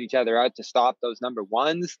selling each other out to stop those number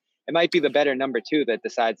 1s, it might be the better number 2 that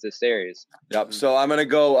decides this series. Yep. So I'm going to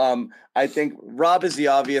go. I think Rob is the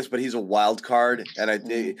obvious, but he's a wild card. And I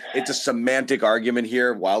think it's a semantic argument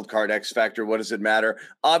here. Wild card, X factor. What does it matter?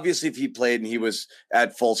 Obviously, if he played and he was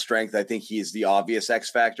at full strength, I think he's the obvious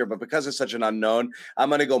X factor. But because it's such an unknown, I'm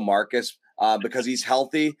going to go Marcus because he's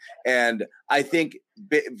healthy. And I think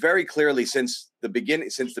very clearly since the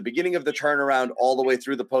beginning of the turnaround all the way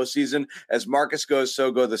through the postseason, as Marcus goes,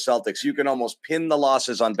 so go the Celtics. You can almost pin the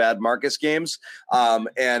losses on bad Marcus games,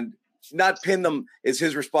 and not pin them is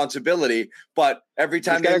his responsibility. But every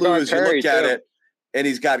time they lose, you look at it, and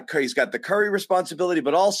he's got the Curry responsibility,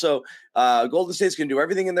 but also Golden State's going to do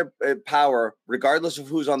everything in their power, regardless of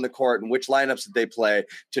who's on the court and which lineups that they play,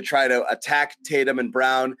 to try to attack Tatum and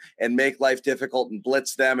Brown and make life difficult and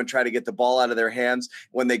blitz them and try to get the ball out of their hands.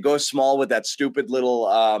 When they go small with that stupid little,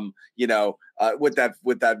 with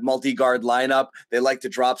that multi-guard lineup, they like to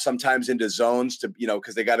drop sometimes into zones to,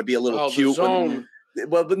 because they got to be a little cute.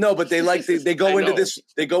 Well, but no, but they go into this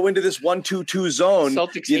 1-2-2 zone,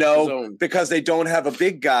 Celtics because they don't have a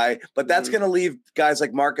big guy, but that's going to leave guys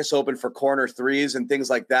like Marcus open for corner threes and things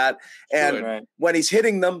like that. And when he's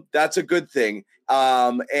hitting them, that's a good thing.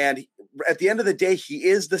 And at the end of the day, he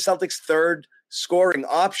is the Celtics' third scoring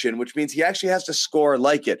option, which means he actually has to score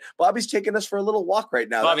like it. Bobby's taking us for a little walk right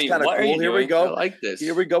now. Bobby, that's kind of cool. Here we go. I like this.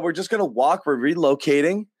 Here we go. We're just going to walk. We're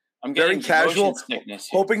relocating. I'm getting very casual,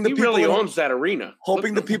 hoping the he people really owns that arena.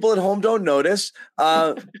 Hoping the people at home don't notice.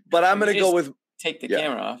 But I'm going to go with take the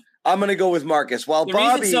camera off. I'm going to go with Marcus. While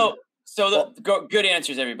Bobby, good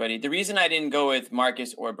answers, everybody. The reason I didn't go with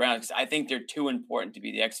Marcus or Brown is I think they're too important to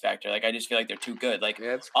be the X factor. Like I just feel like they're too good. Like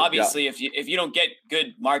obviously, if you don't get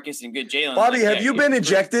good Marcus and good Jalen, Bobby, have you been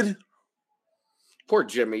ejected? Poor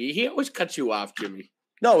Jimmy. He always cuts you off, Jimmy.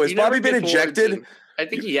 No, has Bobby been ejected? I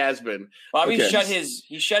think he has been. Bobby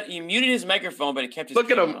he muted his microphone, but it kept his Look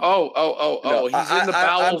at him. On. No, he's in the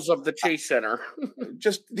bowels of the Chase Center.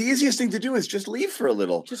 Just the easiest thing to do is just leave for a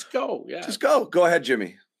little. Just go. Yeah. Just go. Go ahead,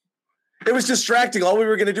 Jimmy. It was distracting. All we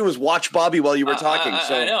were going to do was watch Bobby while you were talking.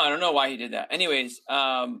 I know. I don't know why he did that. Anyways,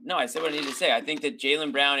 no, I said what I needed to say. I think that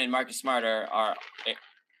Jaylen Brown and Marcus Smart are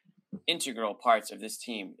integral parts of this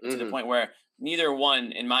team to the point where neither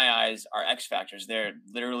one, in my eyes, are X factors. They're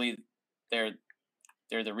literally they're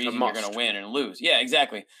the reason you're going to win and lose. Yeah,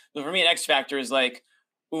 exactly. So for me, an X factor is like,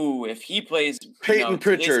 ooh, if he plays Peyton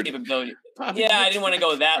Pritchard. I didn't want to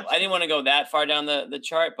go that. I didn't want to go that far down the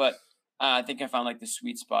chart, but I think I found like the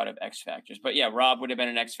sweet spot of X factors. But yeah, Rob would have been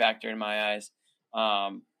an X factor in my eyes.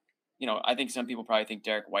 I think some people probably think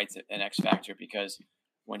Derek White's an X factor because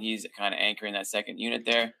when he's kind of anchoring that second unit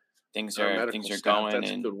there, things are going.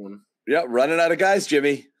 That's a good one. Yeah, running out of guys,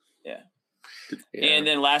 Jimmy. Yeah. And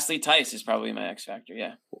then lastly, Tice is probably my X factor.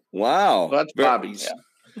 Yeah. Wow. Well, that's Bobby's. Yeah.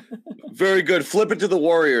 Very good. Flip it to the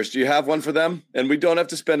Warriors. Do you have one for them? And we don't have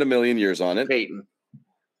to spend a million years on it. Peyton.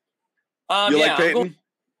 You like Peyton?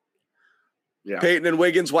 Yeah. Peyton and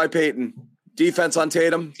Wiggins. Why Peyton? Defense on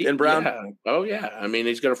Tatum and Brown? Yeah. Oh, yeah. I mean,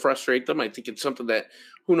 he's going to frustrate them. I think it's something that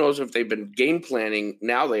who knows if they've been game planning.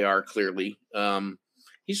 Now they are clearly. I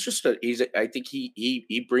think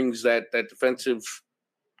he brings that defensive,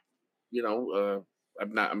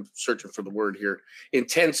 I'm searching for the word here.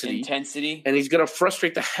 Intensity. And he's going to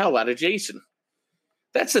frustrate the hell out of Jason.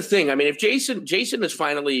 That's the thing. I mean, if Jason has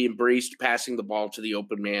finally embraced passing the ball to the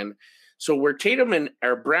open man. So where Tatum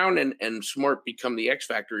or Brown and Smart become the X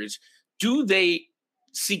factor is, do they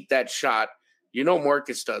seek that shot?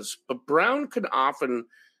 Marcus does, but Brown can often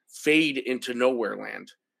fade into nowhere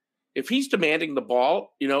land. If he's demanding the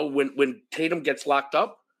ball, when Tatum gets locked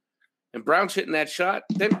up and Brown's hitting that shot,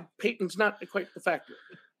 then Peyton's not quite the factor.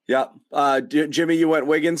 Yeah. Jimmy, you went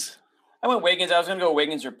Wiggins? I went Wiggins. I was going to go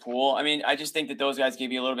Wiggins or Poole. I mean, I just think that those guys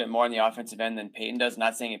give you a little bit more on the offensive end than Peyton does.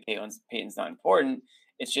 Not saying Peyton's not important.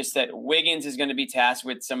 It's just that Wiggins is going to be tasked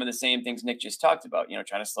with some of the same things Nick just talked about,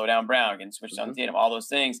 trying to slow down Brown, getting switched on Tatum, all those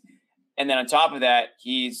things. And then on top of that,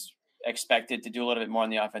 he's expected to do a little bit more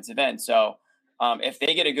on the offensive end. So if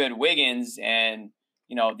they get a good Wiggins and,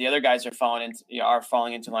 the other guys are falling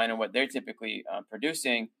into line on what they're typically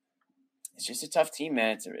producing, it's just a tough team,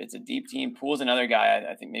 man. It's a deep team. Poole's another guy.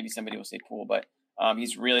 I think maybe somebody will say Poole, but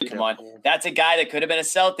he's really come on. That's a guy that could have been a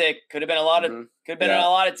Celtic, could have been a lot of, on a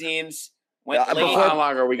lot of teams. How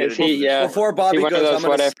long are we going to do? Before Bobby goes,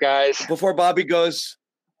 Before Bobby goes,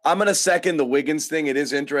 I'm going to second the Wiggins thing. It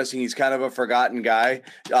is interesting. He's kind of a forgotten guy.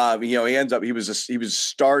 He ends up he was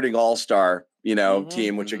starting all-star,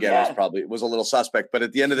 team, which again was a little suspect. But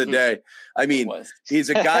at the end of the day, I mean, he's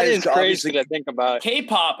a guy who's obviously to think about.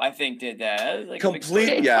 K-pop, I think, did that. Like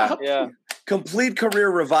complete career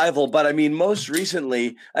revival. But I mean, most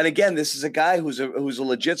recently, and again, this is a guy who's a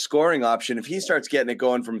legit scoring option. If he starts getting it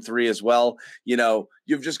going from three as well,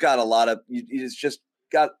 you've just got a lot of. It's just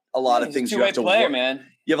got a lot of things you have to play, man.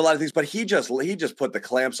 You have a lot of things, but he just put the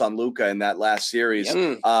clamps on Luka in that last series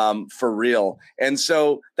for real. And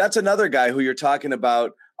so that's another guy who you're talking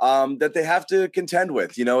about that they have to contend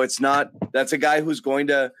with. That's a guy who's going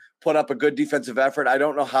to put up a good defensive effort. I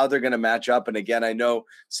don't know how they're going to match up. And again, I know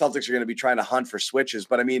Celtics are going to be trying to hunt for switches,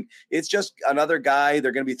 but I mean, it's just another guy.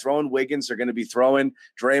 They're going to be throwing Wiggins. They're going to be throwing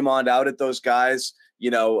Draymond out at those guys.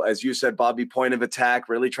 As you said, Bobby, point of attack,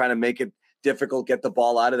 really trying to make it difficult, get the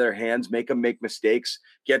ball out of their hands, make them make mistakes,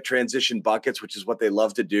 get transition buckets, which is what they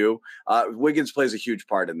love to do. Wiggins plays a huge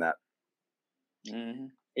part in that. Mm-hmm.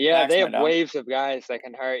 Yeah, they have waves of guys that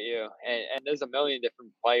can hurt you. And there's a million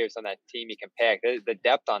different players on that team you can pick. The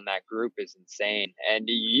depth on that group is insane. And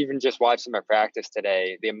you even just watch them at practice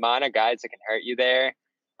today. The amount of guys that can hurt you there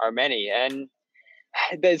are many. And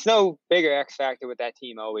there's no bigger X factor with that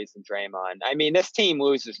team always than Draymond. I mean, this team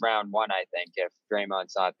loses round one, I think, if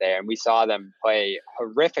Draymond's not there. And we saw them play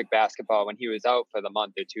horrific basketball when he was out for the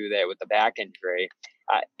month or two there with the back injury.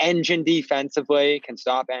 Engine defensively, can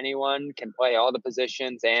stop anyone, can play all the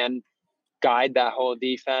positions and guide that whole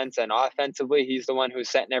defense. And offensively, he's the one who's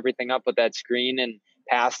setting everything up with that screen and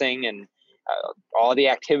passing and all the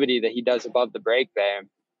activity that he does above the break there.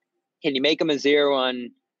 Can you make him a 0 on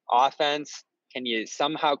offense? Can you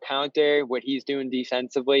somehow counter what he's doing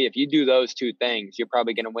defensively? If you do those two things, you're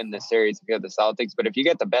probably going to win this series if you're the Celtics. But if you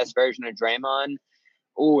get the best version of Draymond,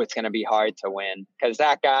 it's going to be hard to win. Because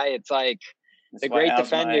that guy, it's like the great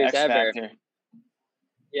defenders ever.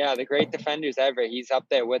 Yeah, the great defenders ever. He's up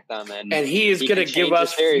there with them. And he is going to give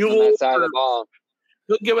us fuel on that side of the ball.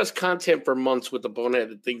 He'll give us content for months with the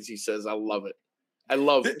boneheaded things he says. I love it. I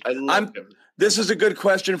love him. This is a good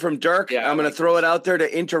question from Dirk. Yeah, I'm going to throw it out there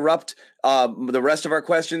to interrupt the rest of our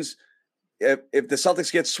questions. If the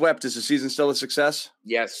Celtics get swept, is the season still a success?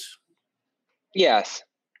 Yes. Yes.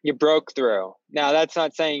 You broke through. Now, that's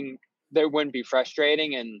not saying they wouldn't be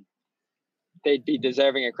frustrating and they'd be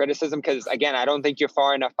deserving of criticism because, again, I don't think you're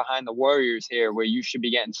far enough behind the Warriors here where you should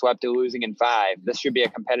be getting swept or losing in 5. This should be a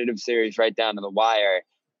competitive series right down to the wire,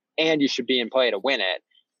 and you should be in play to win it.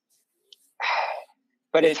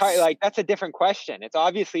 But it's hard, like, that's a different question. It's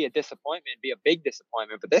obviously a disappointment, be a big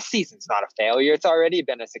disappointment, but this season's not a failure. It's already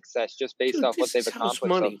been a success just based off what they've accomplished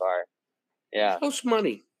so far. Yeah. House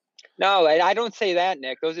money. No, I don't say that,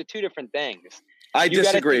 Nick. Those are two different things. I disagree. You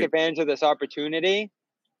got to take advantage of this opportunity,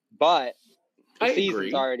 but the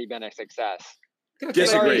season's already been a success.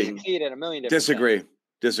 Disagree. Succeeded a million different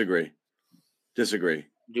Disagree. Do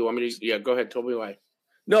you want me to? Yeah, go ahead. Tell me why.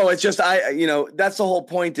 No, it's just that's the whole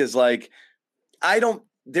point is like, I'm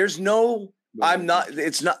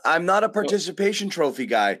not a participation trophy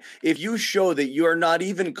guy. If you show that you are not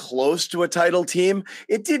even close to a title team,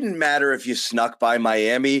 it didn't matter if you snuck by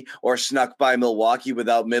Miami or snuck by Milwaukee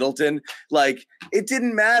without Middleton. Like, it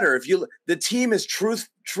didn't matter the team is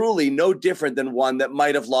truly no different than one that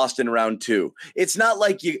might have lost in round 2. It's not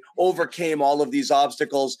like you overcame all of these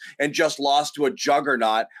obstacles and just lost to a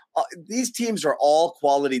juggernaut. These teams are all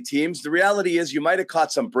quality teams. The reality is you might have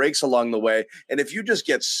caught some breaks along the way. And if you just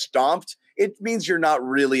get stomped, it means you're not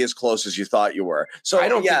really as close as you thought you were. So I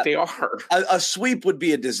don't think they are. A sweep would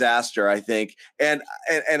be a disaster, I think. And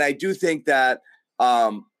I do think that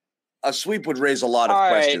a sweep would raise a lot of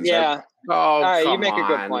questions. Yeah. All right, you make a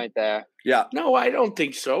good point there. Yeah. No, I don't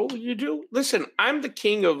think so. You do. Listen, I'm the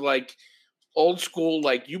king of like old school,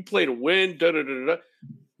 like you play to win.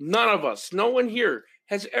 None of us, no one here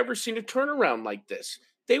has ever seen a turnaround like this.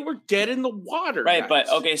 They were dead in the water. Right, guys.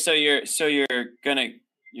 but okay, so you're gonna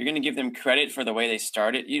give them credit for the way they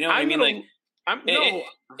started. You know what I mean?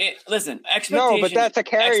 Listen, expectations. No, but that's a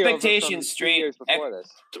carryover.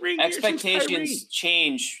 Expectations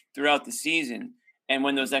change throughout the season, and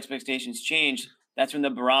when those expectations change, that's when the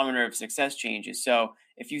barometer of success changes. So,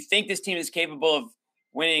 if you think this team is capable of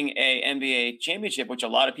winning a NBA championship, which a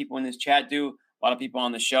lot of people in this chat do, a lot of people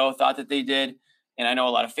on the show thought that they did, and I know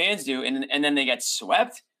a lot of fans do, and then they get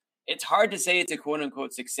swept. It's hard to say it's a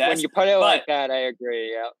quote-unquote success. When you put it like that, I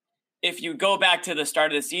agree, yeah. If you go back to the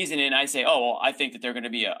start of the season and I say, I think that they're going to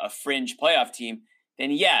be a fringe playoff team, then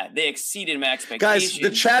yeah, they exceeded my expectations.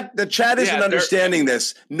 Guys, the chat isn't understanding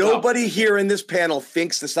this. Nobody here in this panel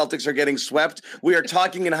thinks the Celtics are getting swept. We are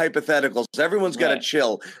talking in hypotheticals. Everyone's got to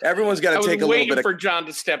chill. Everyone's got to take a little bit for John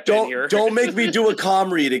to step in here. Don't make me do a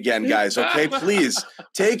comm read again, guys, okay? Please,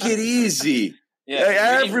 take it easy.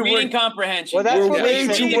 Yeah, reading comprehension. Well, we're way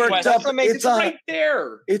too worked up. It's right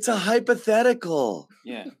there. It's a hypothetical.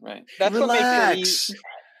 Yeah, right. That's Relax.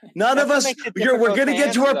 None of us. We're going to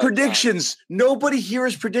get to our predictions. Nobody here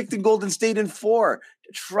is predicting Golden State in 4.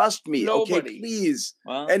 Trust me. Nobody. Okay, please.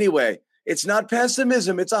 Well, anyway, it's not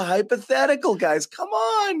pessimism. It's a hypothetical, guys. Come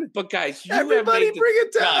on. But guys, everybody bring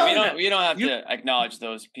it down. No, we don't have to acknowledge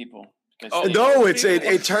those people. No, it's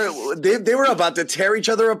a turn. They were about to tear each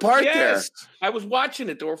other apart there. I was watching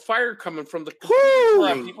it. There were fire coming from the.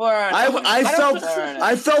 People are.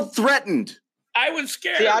 I felt threatened. I was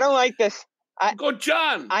scared. See, I don't like this. Go,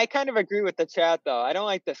 John. I kind of agree with the chat, though. I don't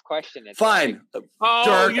like this question. It's fine.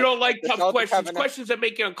 Dirk, you don't like tough questions. Questions that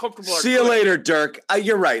make you uncomfortable. See you later, Dirk.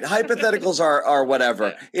 You're right. Hypotheticals are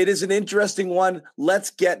whatever. It is an interesting one.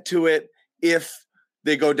 Let's get to it if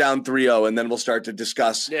they go down 3-0, and then we'll start to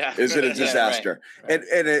discuss, is it a disaster? Right.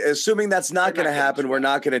 And assuming that's not going to happen, we're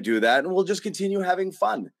not going to do that, and we'll just continue having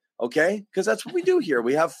fun, okay? Because that's what we do here.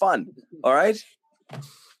 We have fun, all right?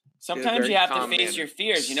 Sometimes you have to face your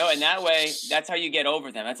fears, and that way, that's how you get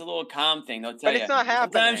over them. That's a little calm thing. They'll tell you. But it's not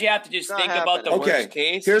happening. Sometimes you have to just think about the worst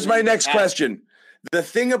case. Here's my next question. The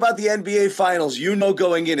thing about the NBA Finals,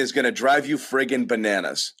 going in is going to drive you friggin'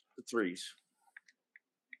 bananas. The threes.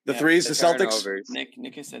 The threes, the Celtics?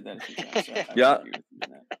 Nick has said that a few times. So yeah.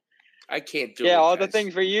 I can't do it. Yeah, all guys. the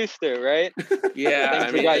things we're used to, right?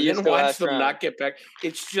 Yeah, we got used to watch them not get back.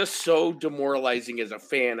 It's just so demoralizing as a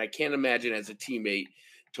fan. I can't imagine as a teammate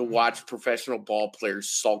to watch professional ball players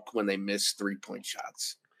sulk when they miss 3-point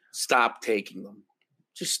shots. Stop taking them.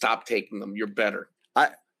 Just stop taking them. You're better.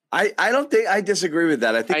 I don't think I disagree with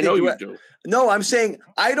that. I think I know you do. No, I'm saying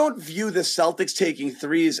I don't view the Celtics taking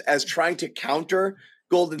threes as trying to counter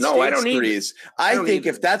Golden State's threes. I think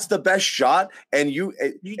if that's the best shot and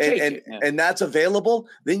and that's available,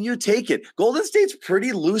 then you take it. Golden State's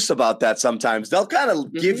pretty loose about that sometimes. They'll kind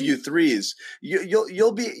of give you threes.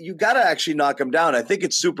 You got to actually knock them down. I think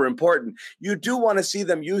it's super important. You do want to see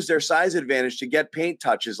them use their size advantage to get paint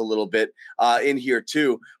touches a little bit in here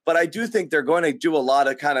too. But I do think they're going to do a lot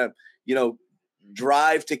of kind of,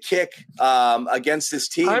 drive to kick against this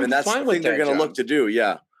team. And that's the thing they're going to look to do.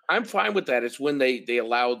 Yeah. I'm fine with that. It's when they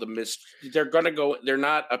allow the miss. They're going to go. They're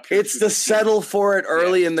not up here. It's the settle for it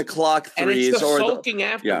early in the clock threes, and it's the or sulking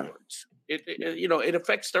afterwards. Yeah. It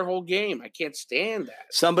affects their whole game. I can't stand that.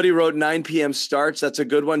 Somebody wrote 9 p.m. starts. That's a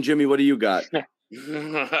good one, Jimmy. What do you got?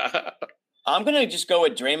 I'm gonna just go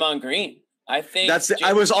with Draymond Green. I think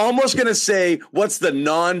I was almost gonna say, what's the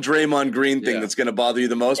non-Draymond Green thing that's gonna bother you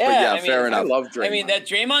the most? Yeah, but fair enough. I love Draymond. That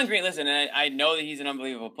Draymond Green. Listen, I know that he's an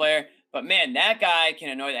unbelievable player. But, man, that guy can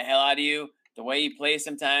annoy the hell out of you. The way he plays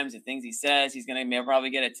sometimes, the things he says, he's going to probably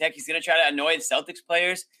get a tech. He's going to try to annoy the Celtics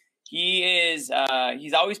players. He's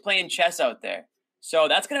always playing chess out there. So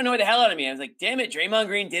that's going to annoy the hell out of me. I was like, damn it, Draymond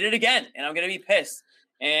Green did it again. And I'm going to be pissed.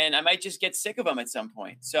 And I might just get sick of him at some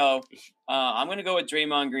point. So I'm going to go with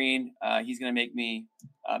Draymond Green. He's going to make me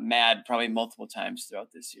mad probably multiple times throughout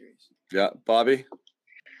this series. Yeah. Bobby?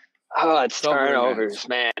 Oh, it's turnovers,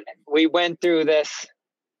 man. We went through this.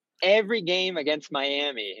 Every game against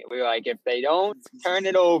Miami, we were like, if they don't turn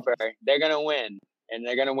it over, they're going to win. And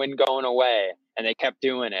they're going to win going away. And they kept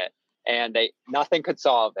doing it. And nothing could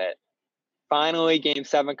solve it. Finally, Game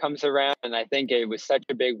 7 comes around, and I think it was such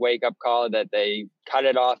a big wake-up call that they cut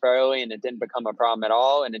it off early, and it didn't become a problem at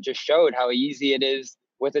all. And it just showed how easy it is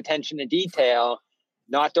with attention to detail,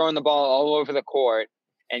 not throwing the ball all over the court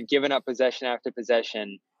and giving up possession after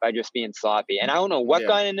possession by just being sloppy. And I don't know what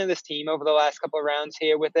got into this team over the last couple of rounds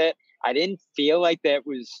here with it. I didn't feel like that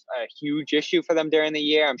was a huge issue for them during the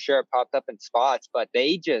year. I'm sure it popped up in spots, but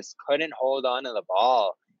they just couldn't hold on to the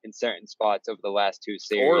ball in certain spots over the last two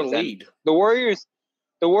series. Or lead. And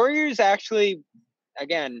the Warriors actually,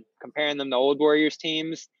 again, comparing them to old Warriors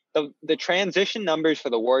teams, the transition numbers for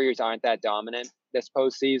the Warriors aren't that dominant this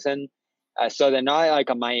postseason. So they're not like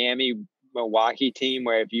a Milwaukee team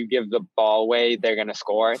where if you give the ball away, they're going to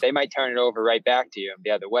score. They might turn it over right back to you the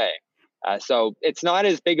other way. So it's not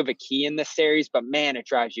as big of a key in this series, but man, it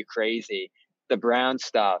drives you crazy. The Brown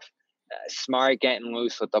stuff, Smart getting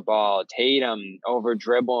loose with the ball, Tatum over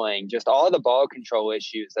dribbling, just all the ball control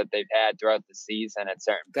issues that they've had throughout the season at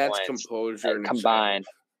certain points. That's composure combined.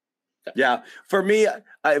 Yeah, for me,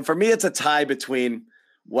 it's a tie between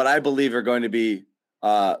what I believe are going to be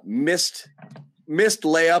missed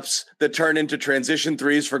layups that turn into transition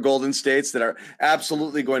threes for Golden States that are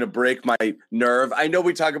absolutely going to break my nerve. I know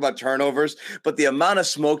we talk about turnovers, but the amount of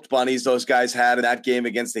smoked bunnies those guys had in that game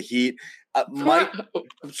against the Heat.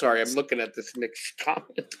 I'm sorry. I'm looking at this Nick's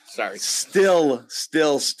comment. Sorry. Still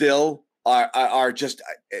are just,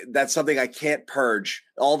 that's something I can't purge.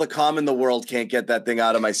 All the calm in the world can't get that thing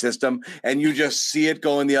out of my system. And you just see it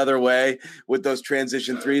going the other way with those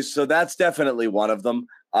transition threes. So that's definitely one of them.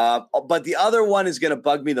 But the other one is going to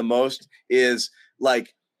bug me the most is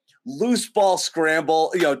like loose ball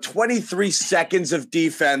scramble, 23 seconds of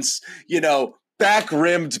defense, back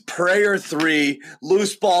rimmed prayer three,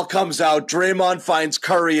 loose ball comes out. Draymond finds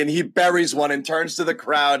Curry and he buries one and turns to the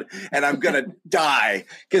crowd. And I'm going to die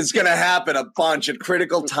because it's going to happen a bunch at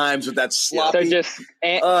critical times with that sloppy. So just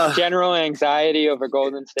general anxiety over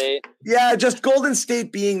Golden State. Yeah. Just Golden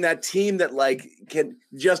State being that team that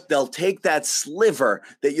they'll take that sliver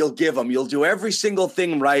that you'll give them. You'll do every single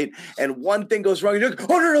thing right. And one thing goes wrong. And you're like,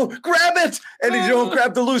 oh no, grab it. And you don't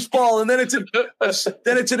grab the loose ball. And then it's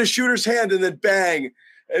in a shooter's hand and then bang.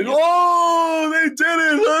 And they did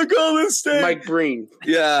it. Look, Golden State. Mike Breen.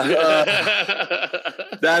 Yeah.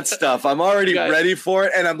 That stuff. I'm already ready for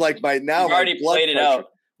it. And I'm like, already played it out.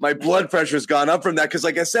 my blood pressure's gone up from that because,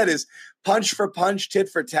 like I said, is punch for punch, tit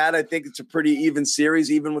for tat. I think it's a pretty even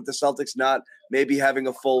series, even with the Celtics not maybe having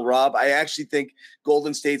a full Rob. I actually think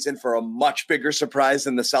Golden State's in for a much bigger surprise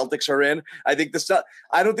than the Celtics are in. I don't think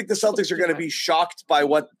the Celtics are going to be shocked by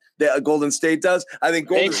what the Golden State does. I think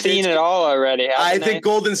they've seen it all already. I think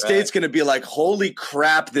Golden State's going to be like, holy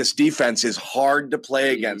crap, this defense is hard to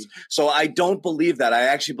play against. So I don't believe that. I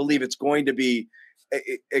actually believe it's going to be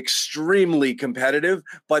extremely competitive,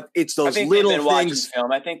 but it's those little things.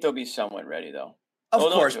 Film. I think they'll be somewhat ready, though.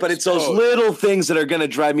 Of course, but it's those little things that are going to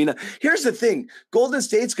drive me nuts. Here's the thing. Golden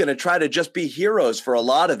State's going to try to just be heroes for a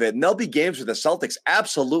lot of it, and there'll be games where the Celtics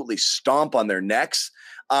absolutely stomp on their necks.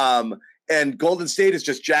 And Golden State is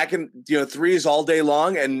just jacking, threes all day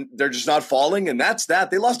long, and they're just not falling. And that's that.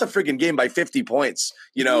 They lost a freaking game by 50 points,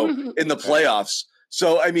 in the playoffs.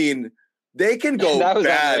 So, I mean, they can go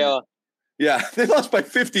bad. Unreal. Yeah, they lost by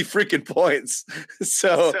 50 freaking points.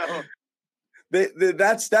 So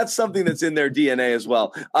that's something that's in their DNA as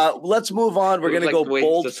well. Let's move on. We're going to go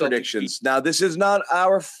bold predictions. Now, this is not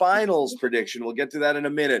our finals prediction. We'll get to that in a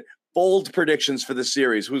minute. Bold predictions for the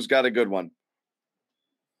series. Who's got a good one?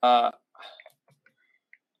 I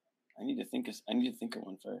need to think of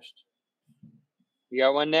one first. You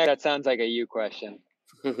got one, Nick? That sounds like a you question.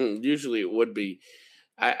 Usually it would be.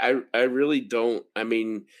 I really don't. I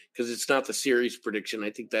mean, because it's not the series prediction. I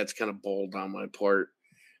think that's kind of bold on my part.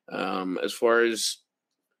 As far as,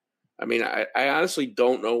 I honestly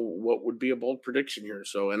don't know what would be a bold prediction here.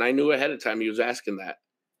 So, and I knew ahead of time he was asking that.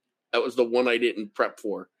 That was the one I didn't prep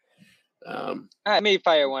for. Let me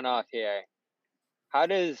fire one off here. How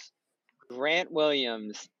does Grant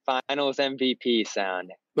Williams Finals MVP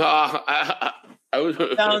sound?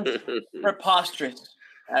 Sounds preposterous,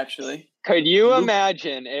 actually. Could you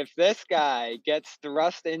imagine if this guy gets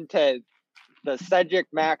thrust into the Cedric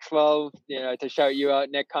Maxwell, to shout you out,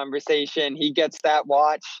 Nick, conversation? He gets that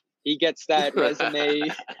watch. He gets that resume.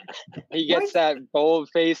 He gets that bold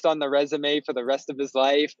face on the resume for the rest of his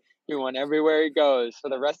life. He won everywhere he goes for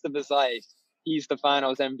the rest of his life. He's the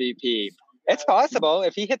Finals MVP. It's possible.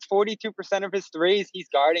 If he hits 42% of his threes, he's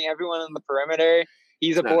guarding everyone on the perimeter.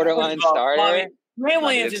 He's a borderline starter. Grant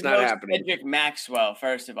Williams is no Cedric Maxwell,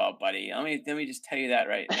 first of all, buddy. Let me just tell you that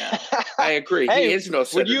right now. I agree. He is no Cedric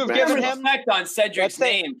Maxwell. Would you have given him respect on Cedric's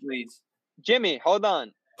name, please? Jimmy, hold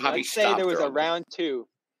on. Let's say there was a round two.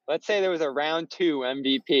 Let's say there was a round 2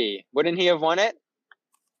 MVP. Wouldn't he have won it?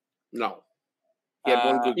 No. He had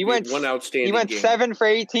one outstanding game. He went 7 for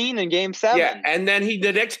 18 in Game 7. Yeah, and then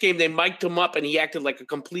the next game they mic'd him up and he acted like a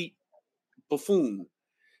complete buffoon.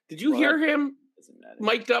 Did you hear him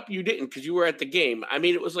mic'd up? You didn't because you were at the game.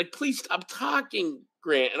 It was like, please stop talking,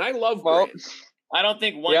 Grant. And I love Grant. I don't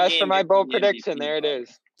think one. Yes, for my bold prediction. There it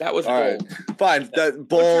is. That was bold. Right. Fine. Bold.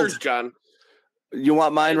 What's yours, John? You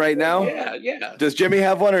want mine right now? Yeah. Does Jimmy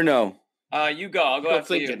have one or no? You go. I'll go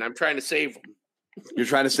after you. I'm trying to save him. You're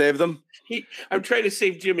trying to save them? I'm trying to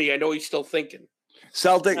save Jimmy. I know he's still thinking.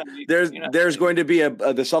 There's going to be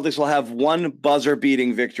the Celtics will have one buzzer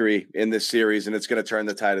beating victory in this series, and it's going to turn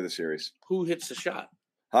the tide of the series. Who hits the shot?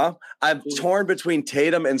 Huh? I'm torn between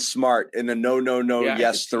Tatum and Smart in a no,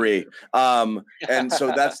 yes 3. And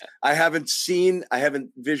so I haven't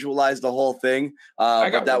visualized the whole thing.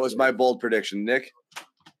 But that was my bold prediction. Nick?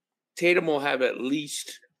 Tatum will have at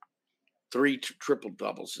least 3 triple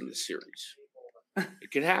doubles in this series.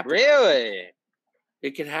 It could happen. Really?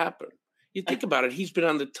 It could happen. You think about it. He's been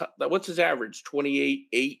on the top. What's his average? 28,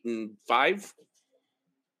 8, and 5?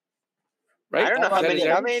 Right? I don't know how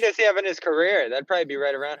many does he have in his career? That'd probably be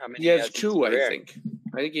right around how many he has 2, I think.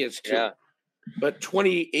 I think he has 2. Yeah. But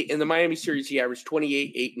 28 in the Miami series, he averaged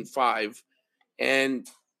 28, 8, and 5. And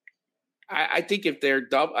I think if they're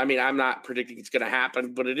double, I'm not predicting it's going to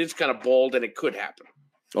happen, but it is kind of bold and it could happen.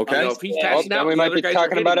 Okay. If he's passing out, we might be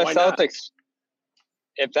talking about a Celtics.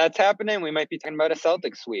 If that's happening, we might be talking about a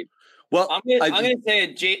Celtics sweep. Well, I'm going to say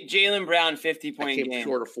a Jaylen Brown 50-point game.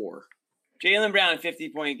 Short of 4. Jaylen Brown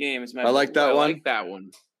 50-point game is my. I like that one. I like that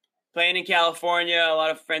one. Playing in California, a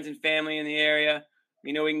lot of friends and family in the area.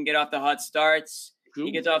 We know we can get off the hot starts.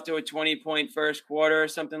 He gets off to a 20-point first quarter or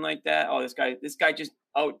something like that. Oh, this guy just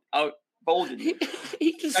out bolded.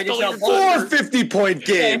 He just stole 4 50-point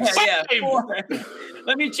games. Yeah, 4.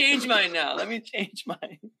 Let me change mine now.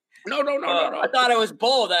 No. I thought I was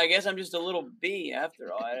bold. I guess I'm just a little B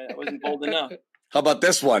after all. I wasn't bold enough. How about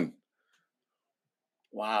this one?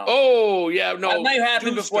 Wow. Oh, yeah. No. That might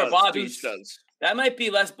happen before Bobby's. Deuce does. That might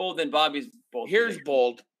be less bold than Bobby's bold. Here's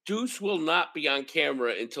bold. Deuce will not be on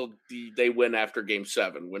camera until they win after Game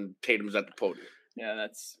 7 when Tatum's at the podium. Yeah,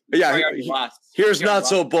 that's... Yeah, here's not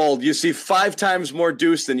so bold. You see 5 times more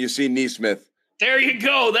Deuce than you see Neesmith. There you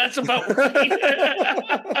go. That's about right.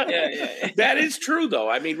 Yeah. That is true, though.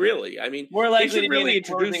 I mean, really. I mean, more likely to really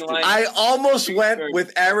introduce introduce. I almost went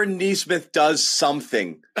with Aaron Nesmith does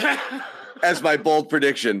something as my bold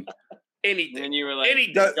prediction. Anything. And you were like,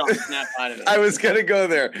 snap out of it. I was going to go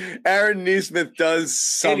there. Aaron Nesmith does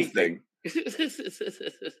something.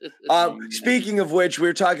 Speaking of which, we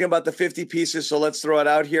were talking about the 50 pieces, so let's throw it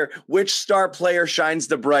out here. Which star player shines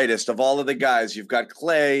the brightest of all of the guys? You've got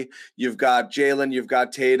Clay, you've got Jalen, you've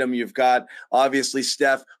got Tatum, you've got obviously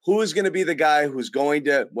Steph. Who is going to be the guy who's going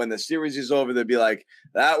to, when the series is over, they'll be like,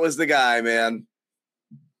 that was the guy, man?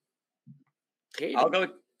 Tatum. I'll go.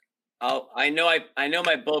 I know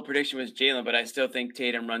my bold prediction was Jalen, but I still think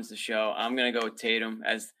Tatum runs the show. I'm gonna go with Tatum,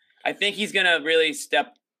 as I think he's gonna really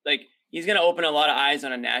he's gonna open a lot of eyes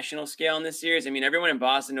on a national scale in this series. I mean, everyone in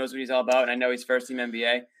Boston knows what he's all about, and I know he's first team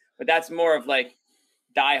NBA, but that's more of like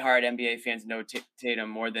diehard NBA fans know Tatum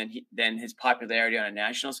more than his popularity on a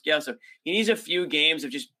national scale. So he needs a few games of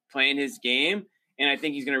just playing his game, and I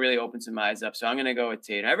think he's gonna really open some eyes up. So I'm gonna go with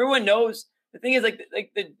Tatum. Everyone knows. The thing is,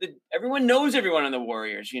 everyone knows everyone on the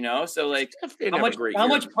Warriors, you know. So, how much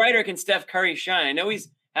brighter can Steph Curry shine? I know he's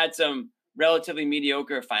had some relatively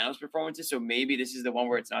mediocre finals performances, so maybe this is the one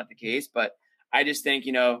where it's not the case. But I just think,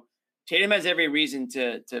 Tatum has every reason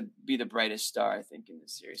to be the brightest star, I think, in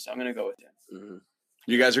this series. So I'm going to go with him. Mm-hmm.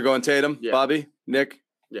 You guys are going Tatum, yeah. Bobby, Nick?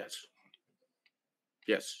 Yes,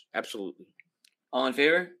 absolutely. All in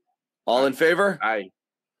favor? All in favor? Aye.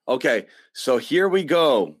 Okay, so here we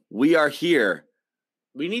go. We are here.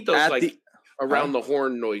 We need those around the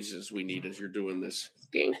horn noises we need as you're doing this.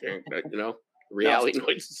 Reality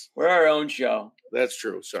noises. We're our own show. That's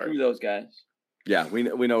true. Sorry. Screw those guys. Yeah, we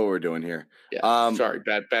know what we're doing here. Yeah. Sorry,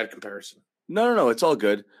 bad comparison. No, it's all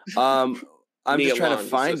good. I'm just trying to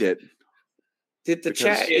find it. The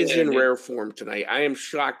chat is in rare form tonight. I am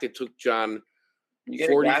shocked it took John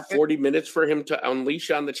 40 minutes for him to unleash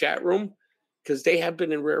on the chat room. Because they have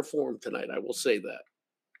been in rare form tonight, I will say that.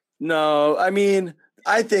 No, I mean,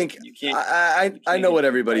 I think I know what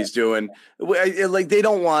everybody's doing. Like they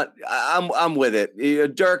don't want. I'm with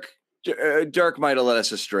it. Dirk might have led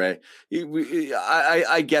us astray.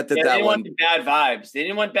 I get that. Yeah, that they one. Want bad vibes. They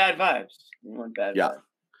didn't want bad vibes. They didn't want bad vibes.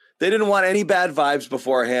 They didn't want any bad vibes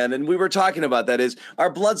beforehand. And we were talking about that is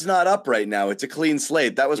our blood's not up right now. It's a clean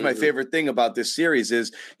slate. That was my favorite thing about this series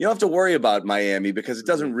is you don't have to worry about Miami because it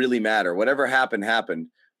doesn't really matter. Whatever happened.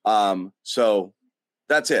 So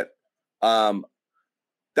that's it.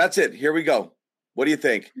 That's it. Here we go. What do you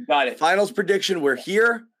think? Got it. Finals prediction. We're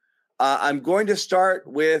here. I'm going to start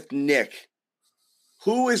with Nick.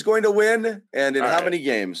 Who is going to win and in how many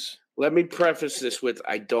games? Let me preface this with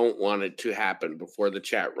I don't want it to happen before the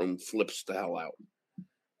chat room flips the hell out.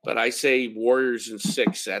 But I say Warriors in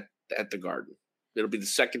 6 at the Garden. It'll be the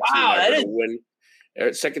second team ever to win.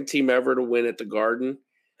 Second team ever to win at the Garden.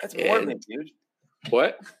 That's morbid, dude.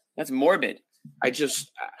 What? That's morbid. At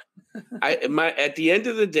the end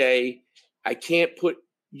of the day,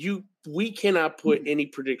 we cannot put any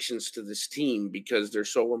predictions to this team because they're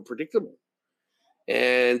so unpredictable.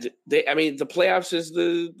 And the playoffs is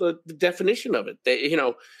the definition of it. They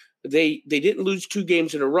didn't lose 2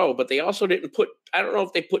 games in a row, but they also didn't I don't know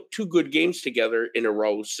if they put 2 good games together in a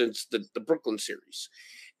row since the Brooklyn series.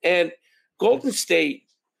 And Golden State,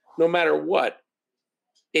 no matter what,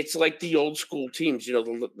 it's like the old school teams,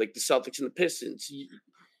 like the Celtics and the Pistons.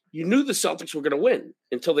 You knew the Celtics were going to win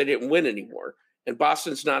until they didn't win anymore. And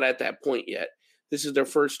Boston's not at that point yet. This is their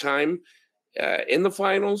first time in the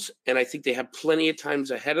finals, and I think they have plenty of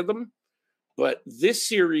times ahead of them. But this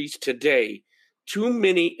series today, too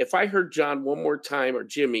many. If I heard John one more time or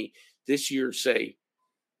Jimmy this year say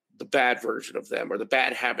the bad version of them or the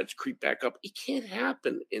bad habits creep back up, it can't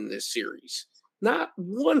happen in this series. Not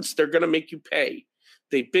once. They're going to make you pay.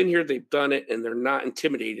 They've been here, they've done it, and they're not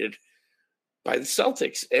intimidated by the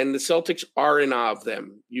Celtics. And the Celtics are in awe of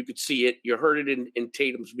them. You could see it. You heard it in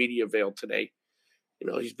Tatum's media avail today.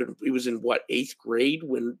 He was in 8th grade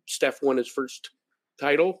when Steph won his first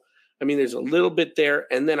title. I mean, there's a little bit there.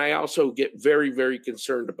 And then I also get very, very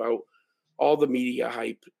concerned about all the media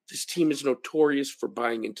hype. This team is notorious for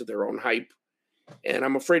buying into their own hype. And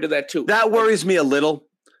I'm afraid of that too. That worries me a little.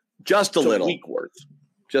 Just a little. Week worth.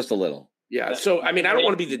 Just a little. Yeah. So, I mean, I don't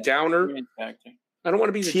want to be the downer. I don't want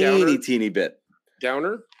to be the teeny bit.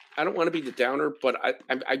 Downer. I don't want to be the downer, but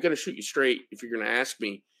I'm going to shoot you straight if you're going to ask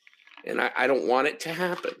me. And I don't want it to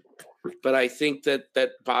happen. But I think that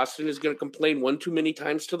Boston is going to complain one too many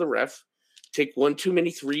times to the ref, take one too many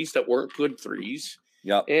threes that weren't good threes,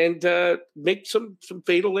 and make some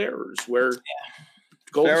fatal errors where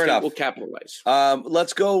Golden State will capitalize.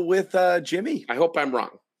 Let's go with Jimmy. I hope I'm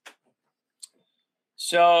wrong.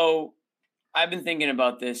 So I've been thinking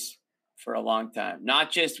about this for a long time,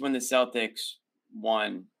 not just when the Celtics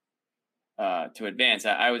won to advance.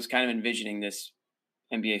 I was kind of envisioning this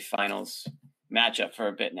NBA Finals matchup for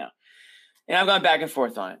a bit now. And I've gone back and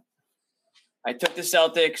forth on it. I took the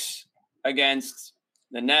Celtics against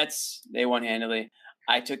the Nets. They won handily.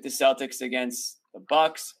 I took the Celtics against the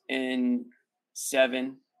Bucks in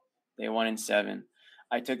 7. They won in 7.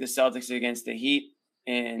 I took the Celtics against the Heat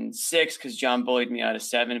in 6 because John bullied me out of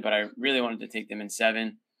 7, but I really wanted to take them in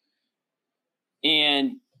 7.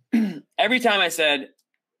 And every time I said,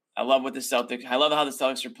 I love how the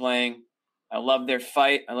Celtics are playing. I love their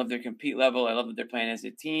fight. I love their compete level. I love that they're playing as a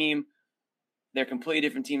team. They're a completely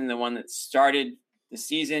different team than the one that started the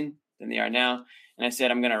season than they are now. And I said,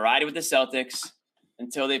 I'm going to ride with the Celtics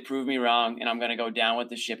until they prove me wrong, and I'm going to go down with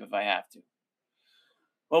the ship if I have to.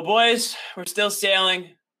 Well, boys, we're still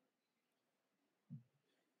sailing.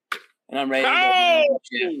 And I'm ready to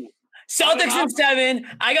go. Celtics in 7.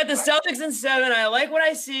 I got the Celtics in 7. I like what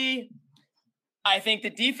I see. I think the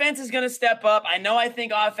defense is going to step up. I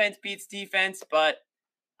think offense beats defense, but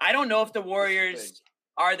I don't know if the Warriors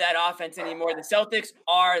are that offense anymore. The Celtics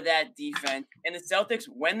are that defense. And the Celtics,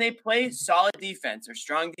 when they play solid defense or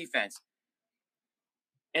strong defense,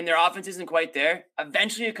 and their offense isn't quite there,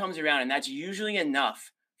 eventually it comes around, and that's usually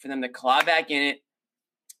enough for them to claw back in it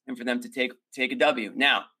and for them to take a W.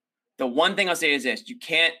 Now, the one thing I'll say is this. You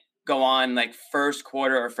can't go on like first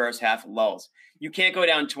quarter or first half lulls. You can't go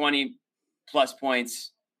down 20-plus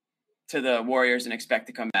points to the Warriors and expect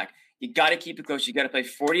to come back. You got to keep it close. You got to play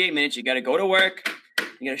 48 minutes. You got to go to work.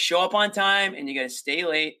 You got to show up on time, and you got to stay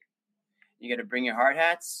late. You got to bring your hard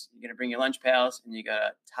hats. You got to bring your lunch pails, and you got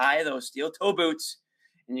to tie those steel toe boots,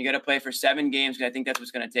 and you got to play for 7 games because I think that's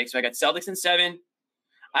what's going to take. So I got Celtics in 7.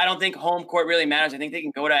 I don't think home court really matters. I think they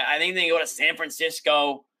can go to San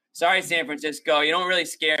Francisco. Sorry, San Francisco. You don't really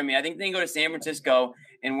scare me. I think they can go to San Francisco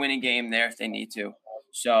and win a game there if they need to.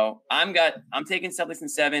 So I'm taking Celtics in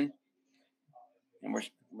 7, and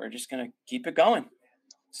we're just gonna keep it going.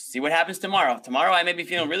 See what happens tomorrow. Tomorrow I may be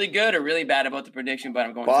feeling really good or really bad about the prediction, but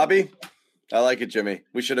I'm going. Bobby, I like it, Jimmy.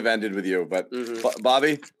 We should have ended with you, but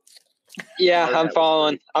Bobby. Yeah, I'm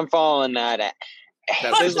following that.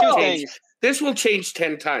 This will change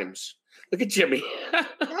 10 times. Look at Jimmy.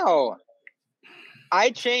 No. I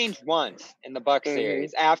changed once in the Bucks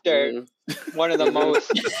series after one of the most.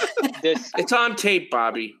 It's on tape,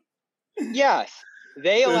 Bobby. Yes,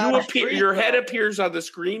 they allowed. Your head appears on the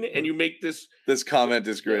screen, and you make this. This comment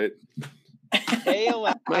is great. They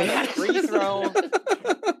allowed a free throw.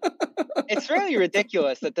 It's really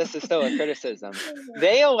ridiculous that this is still a criticism.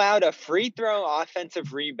 They allowed a free throw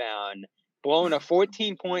offensive rebound, blowing a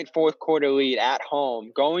 14-point fourth quarter lead at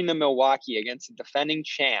home, going to Milwaukee against the defending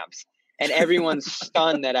champs. And everyone's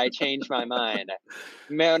stunned that I changed my mind.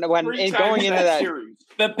 When going into that series.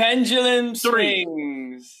 The pendulum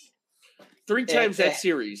swings. 3 times that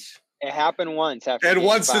series. It happened once after. And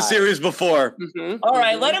once 5. The series before. All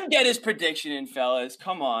right, let him get his prediction in, fellas.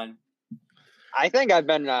 Come on. I think I've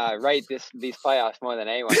been right these playoffs more than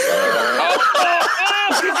anyone.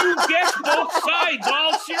 Could you guess both sides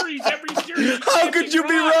all series, every series? How could you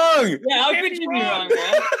be wrong? Yeah, how could you be wrong,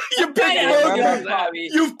 man?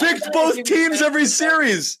 You've picked both teams every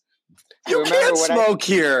series. You can't smoke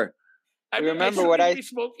here. I remember what I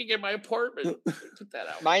smoking in my apartment. Took that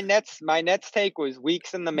out. My Nets take was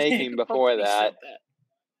weeks in the making before that.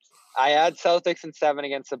 I had Celtics in 7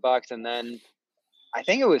 against the Bucks, and then I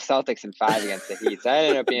think it was Celtics in 5 against the Heat. So that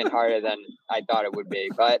ended up being harder than I thought it would be.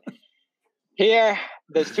 But here,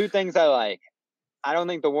 there's 2 things I like. I don't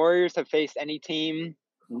think the Warriors have faced any team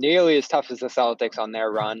nearly as tough as the Celtics on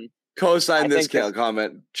their run. Co-sign this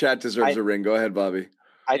comment. Chat deserves a ring. Go ahead, Bobby.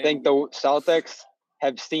 I think the Celtics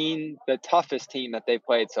have seen the toughest team that they've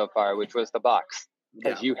played so far, which was the Bucks.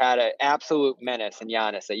 Because you had an absolute menace in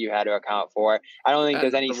Giannis that you had to account for. I don't think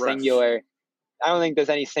there's any singular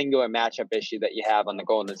matchup issue that you have on the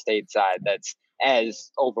Golden State side that's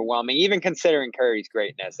as overwhelming, even considering Curry's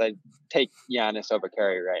greatness. I'd take Giannis over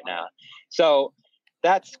Curry right now. So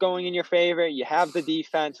that's going in your favor. You have the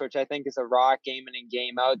defense, which I think is a rock game in and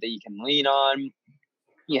game out that you can lean on.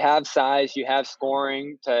 You have size, you have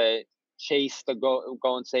scoring to chase the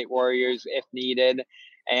Golden State Warriors if needed.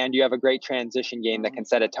 And you have a great transition game that can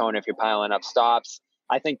set a tone if you're piling up stops.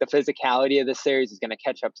 I think the physicality of this series is going to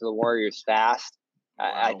catch up to the Warriors fast.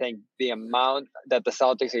 Wow. I think the amount that the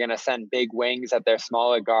Celtics are going to send big wings at their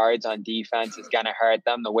smaller guards on defense is going to hurt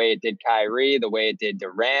them the way it did Kyrie, the way it did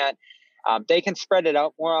Durant. They can spread it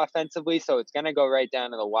out more offensively, so it's going to go right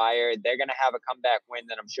down to the wire. They're going to have a comeback win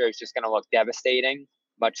that I'm sure is just going to look devastating.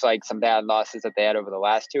 much like some bad losses that they had over the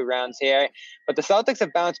last 2 rounds here. But the Celtics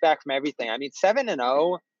have bounced back from everything. I mean,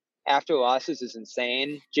 7-0 after losses is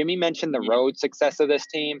insane. Jimmy mentioned the road success of this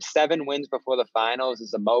team. 7 wins before the finals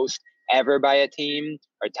is the most ever by a team,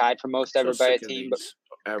 or tied for most ever by a team. But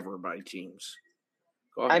ever by teams.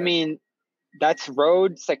 I mean, that's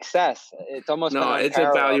road success. It's almost it's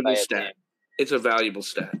a valuable stat. It's a valuable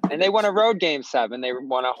stat. And they won a road game 7. They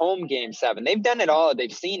won a home game 7. They've done it all.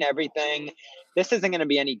 They've seen everything. This isn't going to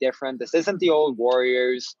be any different. This isn't the old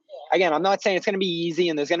Warriors. Again, I'm not saying it's going to be easy,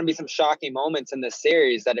 and there's going to be some shocking moments in this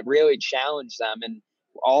series that it really challenge them, and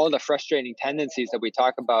all the frustrating tendencies that we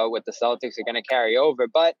talk about with the Celtics are going to carry over.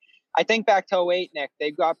 But I think back to 08, Nick,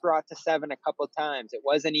 they got brought to 7 a couple of times. It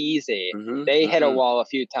wasn't easy. They hit a wall a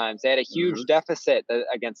few times. They had a huge deficit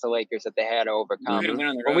against the Lakers that they had to overcome.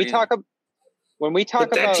 When we talk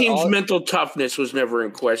but that about team's mental toughness was never in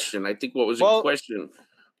question. I think what was in question.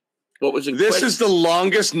 This is the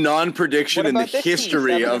longest non-prediction in the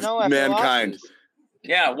history of mankind.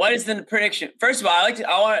 Yeah, what is the prediction? First of all, I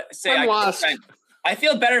want to say I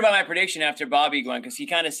feel better about my prediction after Bobby going, because he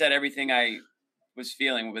kind of said everything I was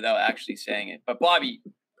feeling without actually saying it. But Bobby,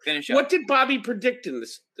 finish up. What did Bobby predict in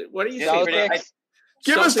this? What do you say?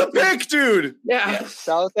 Give us the pick, dude. Yeah.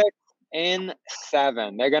 Celtics in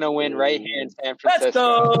 7. They're going to win right here in San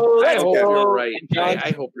Francisco. Let's go. I hope you're right.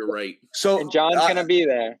 I hope you're right. And John's going to be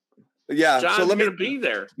there. Yeah, John's going to be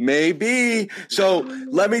there. Maybe. So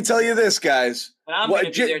let me tell you this, guys.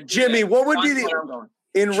 Jimmy, what would be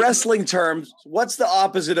in wrestling terms, what's the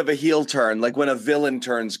opposite of a heel turn? Like when a villain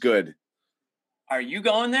turns good? Are you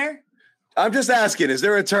going there? I'm just asking. Is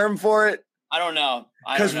there a term for it? I don't know.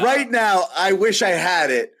 Because right now, I wish I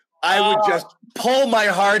had it. I would just pull my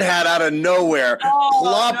hard hat out of nowhere,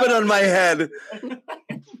 plop it on my head,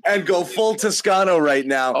 and go full Toscano right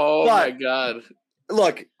now. Oh, my God.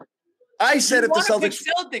 Look, I said if the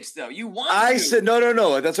Celtics, though. You want I said,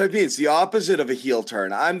 no. That's what I mean. It's the opposite of a heel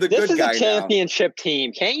turn. I'm the good guy now. This is a championship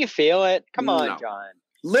team. Can't you feel it? Come on, John.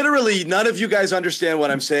 Literally, none of you guys understand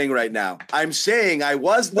what I'm saying right now. I'm saying I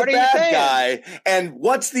was the bad guy. And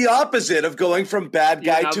what's the opposite of going from bad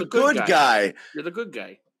guy to good guy? You're the good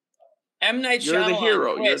guy. M. Night Shyamalan. You're the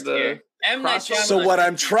hero. You're the M. Night Shyamalan. So what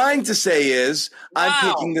I'm trying to say is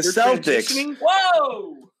I'm picking the Celtics.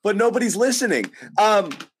 Whoa! But nobody's listening.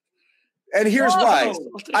 And here's why.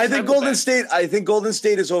 I think Golden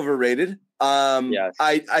State is overrated. Yes.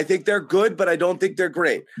 I think they're good, but I don't think they're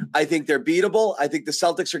great. I think they're beatable. I think the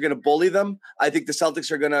Celtics are going to bully them. I think the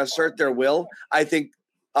Celtics are going to assert their will. I think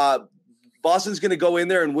Boston's going to go in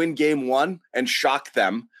there and win game 1 and shock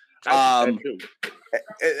them.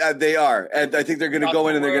 They are. And I think they're going to go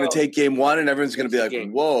in and they're going to take game 1 and everyone's going to be like,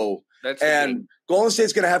 whoa. And Golden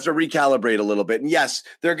State's going to have to recalibrate a little bit. And yes,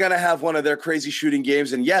 they're going to have one of their crazy shooting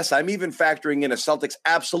games. And yes, I'm even factoring in a Celtics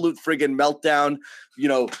absolute friggin' meltdown,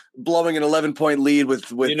 blowing an 11-point lead with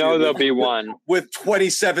there'll be one with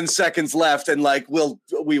 27 seconds left. And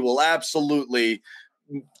we will absolutely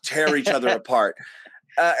tear each other apart.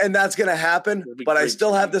 And that's going to happen, but I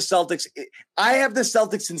still have the Celtics. I have the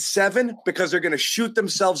Celtics in 7 because they're going to shoot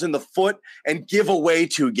themselves in the foot and give away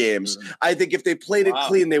 2 games. I think if they played it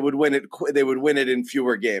clean, they would win it. They would win it in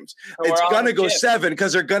fewer games. So it's going to go 7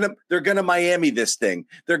 because they're going to Miami this thing.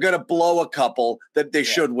 They're going to blow a couple that they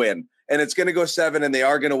should win, and it's going to go 7, and they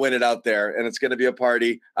are going to win it out there, and it's going to be a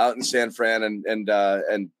party out in San Fran, and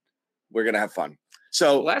we're going to have fun.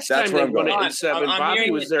 So last that's time where they won it in 7,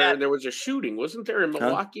 Bobby was there, and there was a shooting, wasn't there, in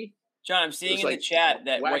Milwaukee? John, I'm seeing in the chat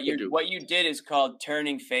that what you did is called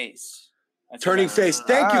turning face. Turning face.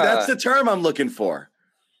 Thank you. That's the term I'm looking for.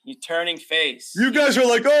 You turning face. You guys are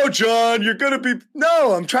like, oh, John, you're gonna be.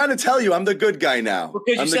 No, I'm trying to tell you, I'm the good guy now.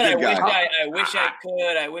 Because you said, I wish I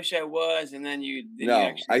could, I wish I was, and then you.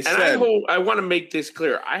 I said. And I want to make this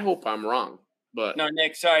clear. I hope I'm wrong. But no,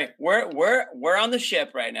 Nick, sorry. We're on the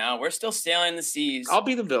ship right now. We're still sailing the seas. I'll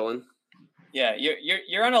be the villain. Yeah,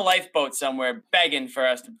 you're on a lifeboat somewhere begging for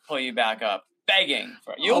us to pull you back up. Begging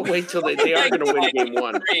for you. I'll wait till they are going to win game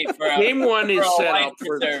 1. Game 1 is set up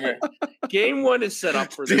for Game 1 is set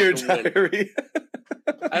up for Dear Diary.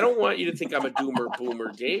 I don't want you to think I'm a doomer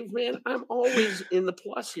boomer, Dave. Man, I'm always in the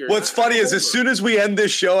plus here. What's funny is as soon as we end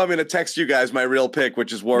this show, I'm going to text you guys my real pick,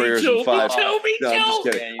 which is Warriors in 5.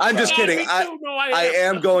 I'm just kidding. I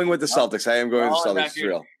am going with the Celtics. I am going with the Celtics. It's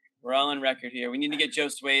real. We're all on record here. We need to get Joe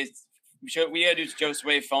Sway's. We got to do Joe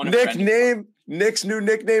Sway phone. Nick's new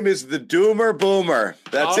nickname is the Doomer Boomer.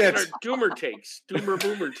 That's it. Doomer takes. Doomer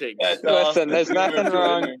Boomer takes. Listen, there's nothing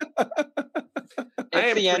wrong.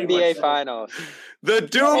 It's the NBA Finals. The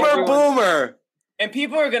Doomer Boomer. And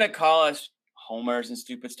people are going to call us homers and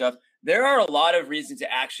stupid stuff. there are a lot of reasons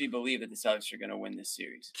to actually believe that the Celtics are going to win this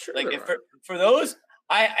series. Sure. Like for those,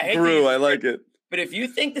 I hate Brew, I like it. But if you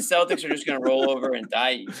think the Celtics are just going to roll over and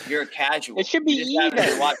die, you're a casual. It should be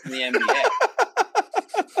even. Watching the NBA.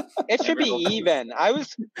 It should be even. I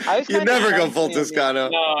was. You're never gonna pull Toscano.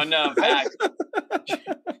 No. Facts.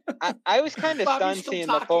 I was kind of stunned seeing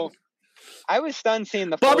the full. I was stunned seeing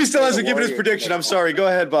the. Bobby still hasn't given his prediction. I'm sorry. Go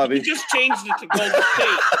ahead, Bobby. He just changed it to Golden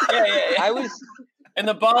State. Yeah. I was. And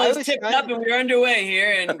the ball is tipped up, and we're underway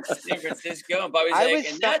here in San Francisco. And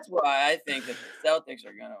Bobby's and that's why I think that the Celtics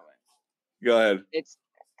are gonna win. Go ahead.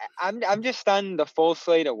 I'm just stunned the full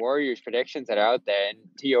slate of Warriors predictions that are out there. And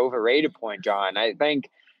to your overrated point, John, I think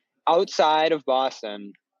outside of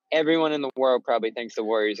Boston, everyone in the world probably thinks the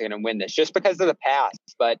Warriors are going to win this just because of the past.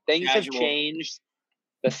 But things have changed.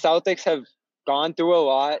 The Celtics have gone through a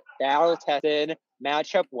lot, battle-tested,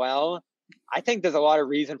 match up well. I think there's a lot of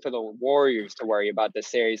reason for the Warriors to worry about this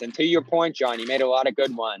series. And to your point, John, you made a lot of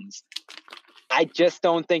good ones. I just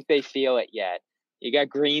don't think they feel it yet. You got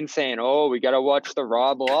Green saying, "Oh, we got to watch the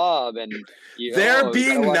Rob Lob," and they're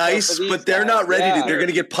being nice, but they're not ready to. They're going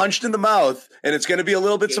to get punched in the mouth, and it's going to be a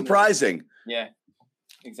little bit surprising. Yeah,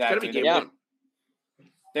 exactly. They're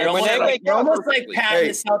almost like patting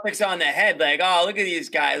the Celtics on the head, like, "Oh, look at these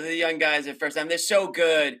guys, the young guys at first time. They're so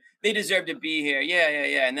good. They deserve to be here."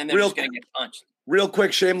 Yeah. And then they're just going to get punched. Real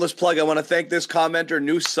quick, shameless plug. I want to thank this commenter,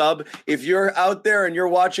 new sub. If you're out there and you're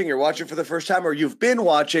watching for the first time, or you've been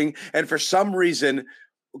watching, and for some reason,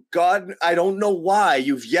 God, I don't know why,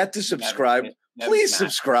 you've yet to subscribe. Please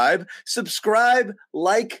subscribe. Subscribe,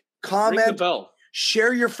 like, comment. Ring the bell.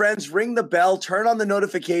 Share your friends, ring the bell, turn on the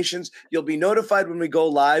notifications. You'll be notified when we go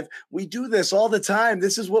live. We do this all the time.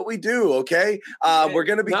 This is what we do, okay? We're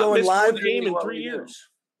going to be going live. Game in 3 years.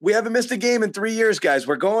 We haven't missed a game in 3 years, guys.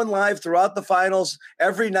 We're going live throughout the finals.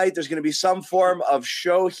 Every night there's going to be some form of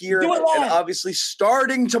show here. And obviously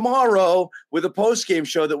starting tomorrow with a post-game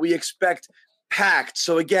show that we expect packed.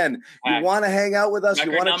 So again, you want to hang out with us,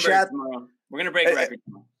 you want to chat. Tomorrow. We're going to break records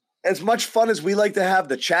tomorrow. As much fun as we like to have,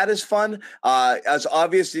 the chat is fun. As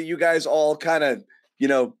obvious that you guys all kind of,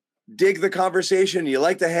 dig the conversation. You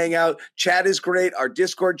like to hang out. Chat is great. Our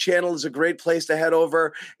Discord channel is a great place to head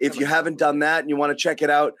over. If you haven't done that and you want to check it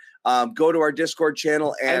out, go to our Discord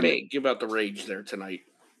channel. And I may give out the rage there tonight.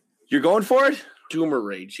 You're going for it? Doomer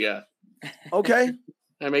rage, yeah. Okay.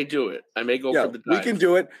 I may do it. I may go for the dive. We can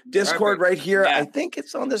do it. Discord right here. Yeah. I think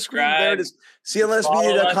it's on the screen. There it is.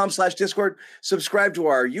 CLSmedia.com/Discord. Subscribe to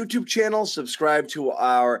our YouTube channel. Subscribe to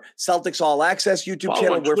our Celtics All Access YouTube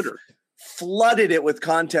channel. We're flooded it with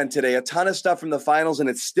content today. A ton of stuff from the finals, and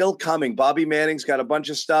it's still coming. Bobby Manning's got a bunch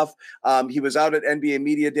of stuff. He was out at NBA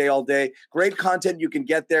Media Day all day. Great content you can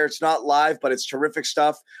get there. It's not live, but it's terrific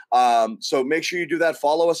stuff. So make sure you do that.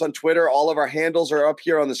 Follow us on Twitter. All of our handles are up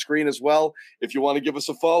here on the screen as well. If you want to give us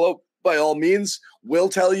a follow, by all means, we'll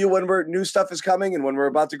tell you when new stuff is coming and when we're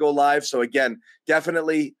about to go live. So again,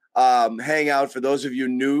 definitely hang out. For those of you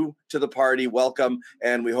new to the party, welcome,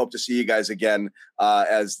 and we hope to see you guys again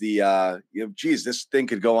as this thing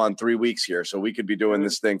could go on 3 weeks here, so we could be doing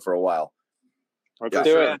this thing for a while. Let's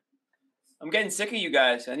do it. I'm getting sick of you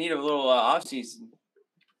guys. I need a little off season.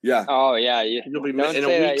 Yeah. Oh yeah. You'll be in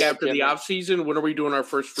a week after the off season. When are we doing our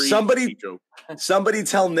first free? Somebody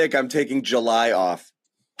tell Nick I'm taking July off.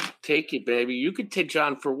 Take it, baby. You could take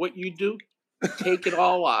John for what you do. Take it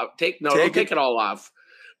all off. Take it all off.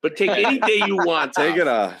 But take any day you want. Take it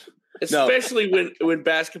off. Especially when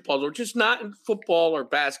basketball, or just not in football or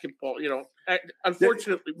basketball.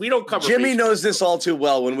 Unfortunately, we don't cover. Jimmy knows this all too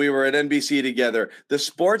well. When we were at NBC together, the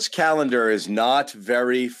sports calendar is not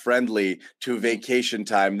very friendly to vacation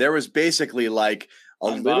time. There was basically like a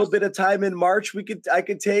little bit of time in March I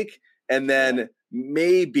could take, and then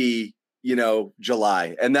maybe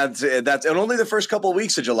July, and that's and only the first couple of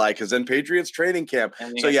weeks of July, because then Patriots training camp.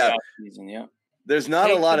 So yeah. There's not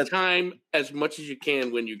a lot of time, as much as you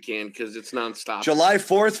can when you can, because it's nonstop. July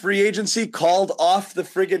 4th, free agency called off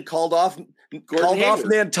Nantucket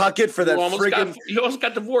for that friggin'. You almost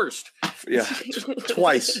got divorced. Yeah,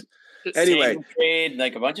 twice. Anyway, trade,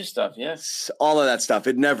 like a bunch of stuff. Yes, all of that stuff.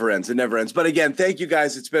 It never ends. But again, thank you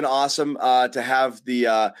guys. It's been awesome to have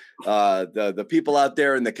the people out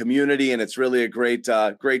there in the community, and it's really a great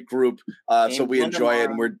group. So we enjoy it,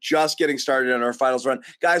 and we're just getting started on our finals run.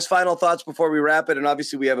 Guys, final thoughts before we wrap it, and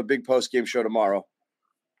obviously we have a big post game show tomorrow.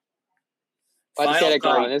 Let's get it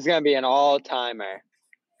going. This is going to be an all timer.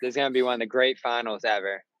 This is going to be one of the great finals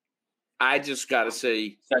ever. I just got to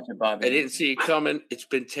say, I didn't see it coming. It's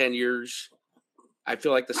been 10 years. I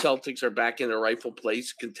feel like the Celtics are back in their rightful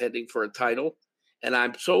place, contending for a title. And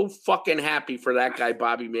I'm so fucking happy for that guy,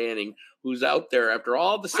 Bobby Manning, who's out there after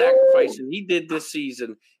all the sacrificing he did this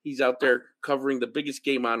season. He's out there covering the biggest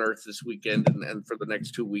game on earth this weekend and for the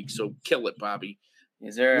next 2 weeks. So kill it, Bobby.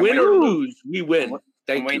 Is there win or lose? We win.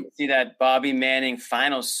 I'm waiting to see that Bobby Manning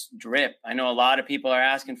finals drip. I know a lot of people are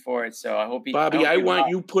asking for it, so I hope he. Bobby, I want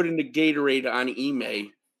you putting the Gatorade on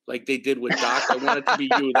Ime like they did with Doc. I want it to be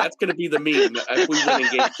you. That's going to be the meme if we win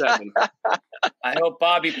in Game 7. I hope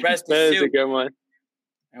Bobby pressed his suit. That is a good one.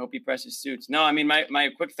 I hope he presses suits. No, I mean, my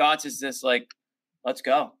quick thoughts is this, like, let's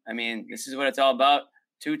go. I mean, this is what it's all about.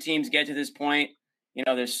 2 teams get to this point. You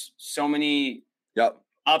know, there's so many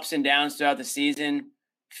ups and downs throughout the season.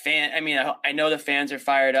 I know the fans are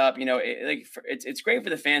fired up. You know, it's great for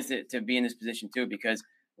the fans to be in this position too, because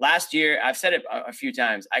last year, I've said it a few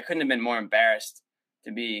times, I couldn't have been more embarrassed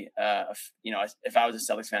to be, if I was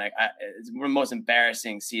a Celtics fan. It's one of the most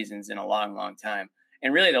embarrassing seasons in a long, long time,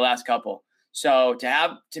 and really the last couple. So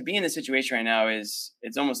to be in this situation right now it's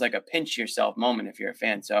almost like a pinch yourself moment if you're a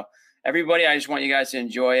fan. So everybody, I just want you guys to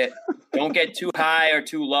enjoy it. Don't get too high or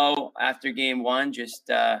too low after game 1. Just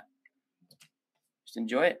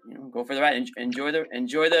enjoy it. You know, go for the ride. Enjoy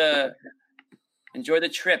the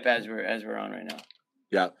trip as we're on right now.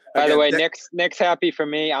 Yeah. By the way, Nick's happy for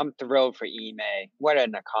me. I'm thrilled for Ime. What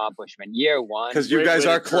an accomplishment. Year 1. Because you guys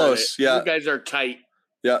are close. Yeah. You guys are tight.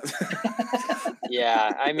 Yeah.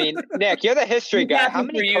 Yeah. I mean, Nick, you're the history guy. How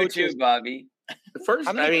many coaches, Bobby?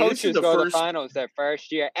 How many coaches go to the finals their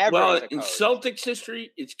first year ever? Well, in Celtics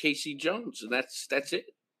history, it's Casey Jones, and that's it.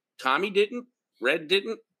 Tommy didn't. Red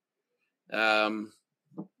didn't.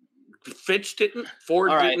 Fitch didn't.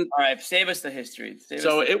 Ford didn't. All right. Save us the history.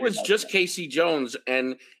 It was just Casey Jones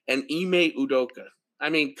and Ime Udoka. I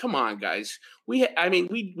mean, come on, guys. We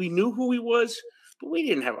knew who he was, but we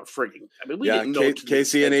didn't have a frigging. I mean, we didn't know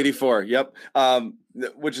Casey in '84. Yep,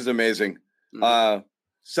 which is amazing. Mm-hmm.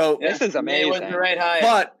 So this is amazing. Was the right height.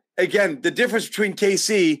 But again, the difference between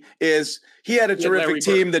KC is he had a terrific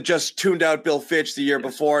team that just tuned out Bill Fitch the year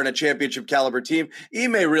before and a championship caliber team.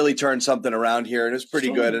 Ime really turned something around here, and it's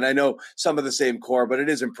pretty good. And I know some of the same core, but it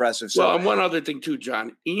is impressive. So, well, and one other thing too,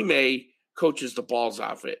 John. Ime coaches the balls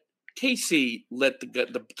off it. KC let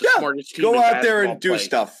the smartest team go out there and do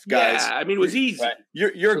stuff, guys. Yeah, I mean, it was easy. Right.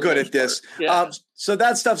 You're good at this. Yeah. So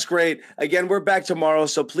that stuff's great. Again, we're back tomorrow,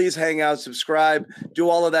 so please hang out, subscribe, do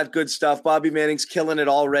all of that good stuff. Bobby Manning's killing it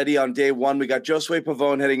already on day 1. We got Josue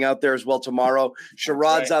Pavone heading out there as well tomorrow.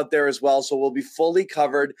 Sherrod's out there as well, so we'll be fully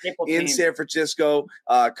covered in San Francisco,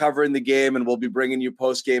 covering the game, and we'll be bringing you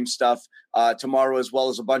post-game stuff tomorrow as well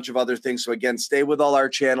as a bunch of other things. So again, stay with all our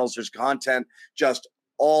channels. There's content just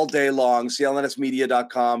all day long.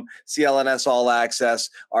 CLNSmedia.com, CLNS All Access,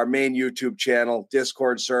 our main YouTube channel,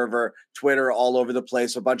 Discord server, Twitter, all over the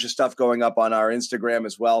place. A bunch of stuff going up on our Instagram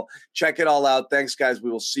as well. Check it all out. Thanks, guys.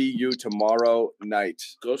 We will see you tomorrow night.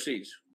 Go Seas.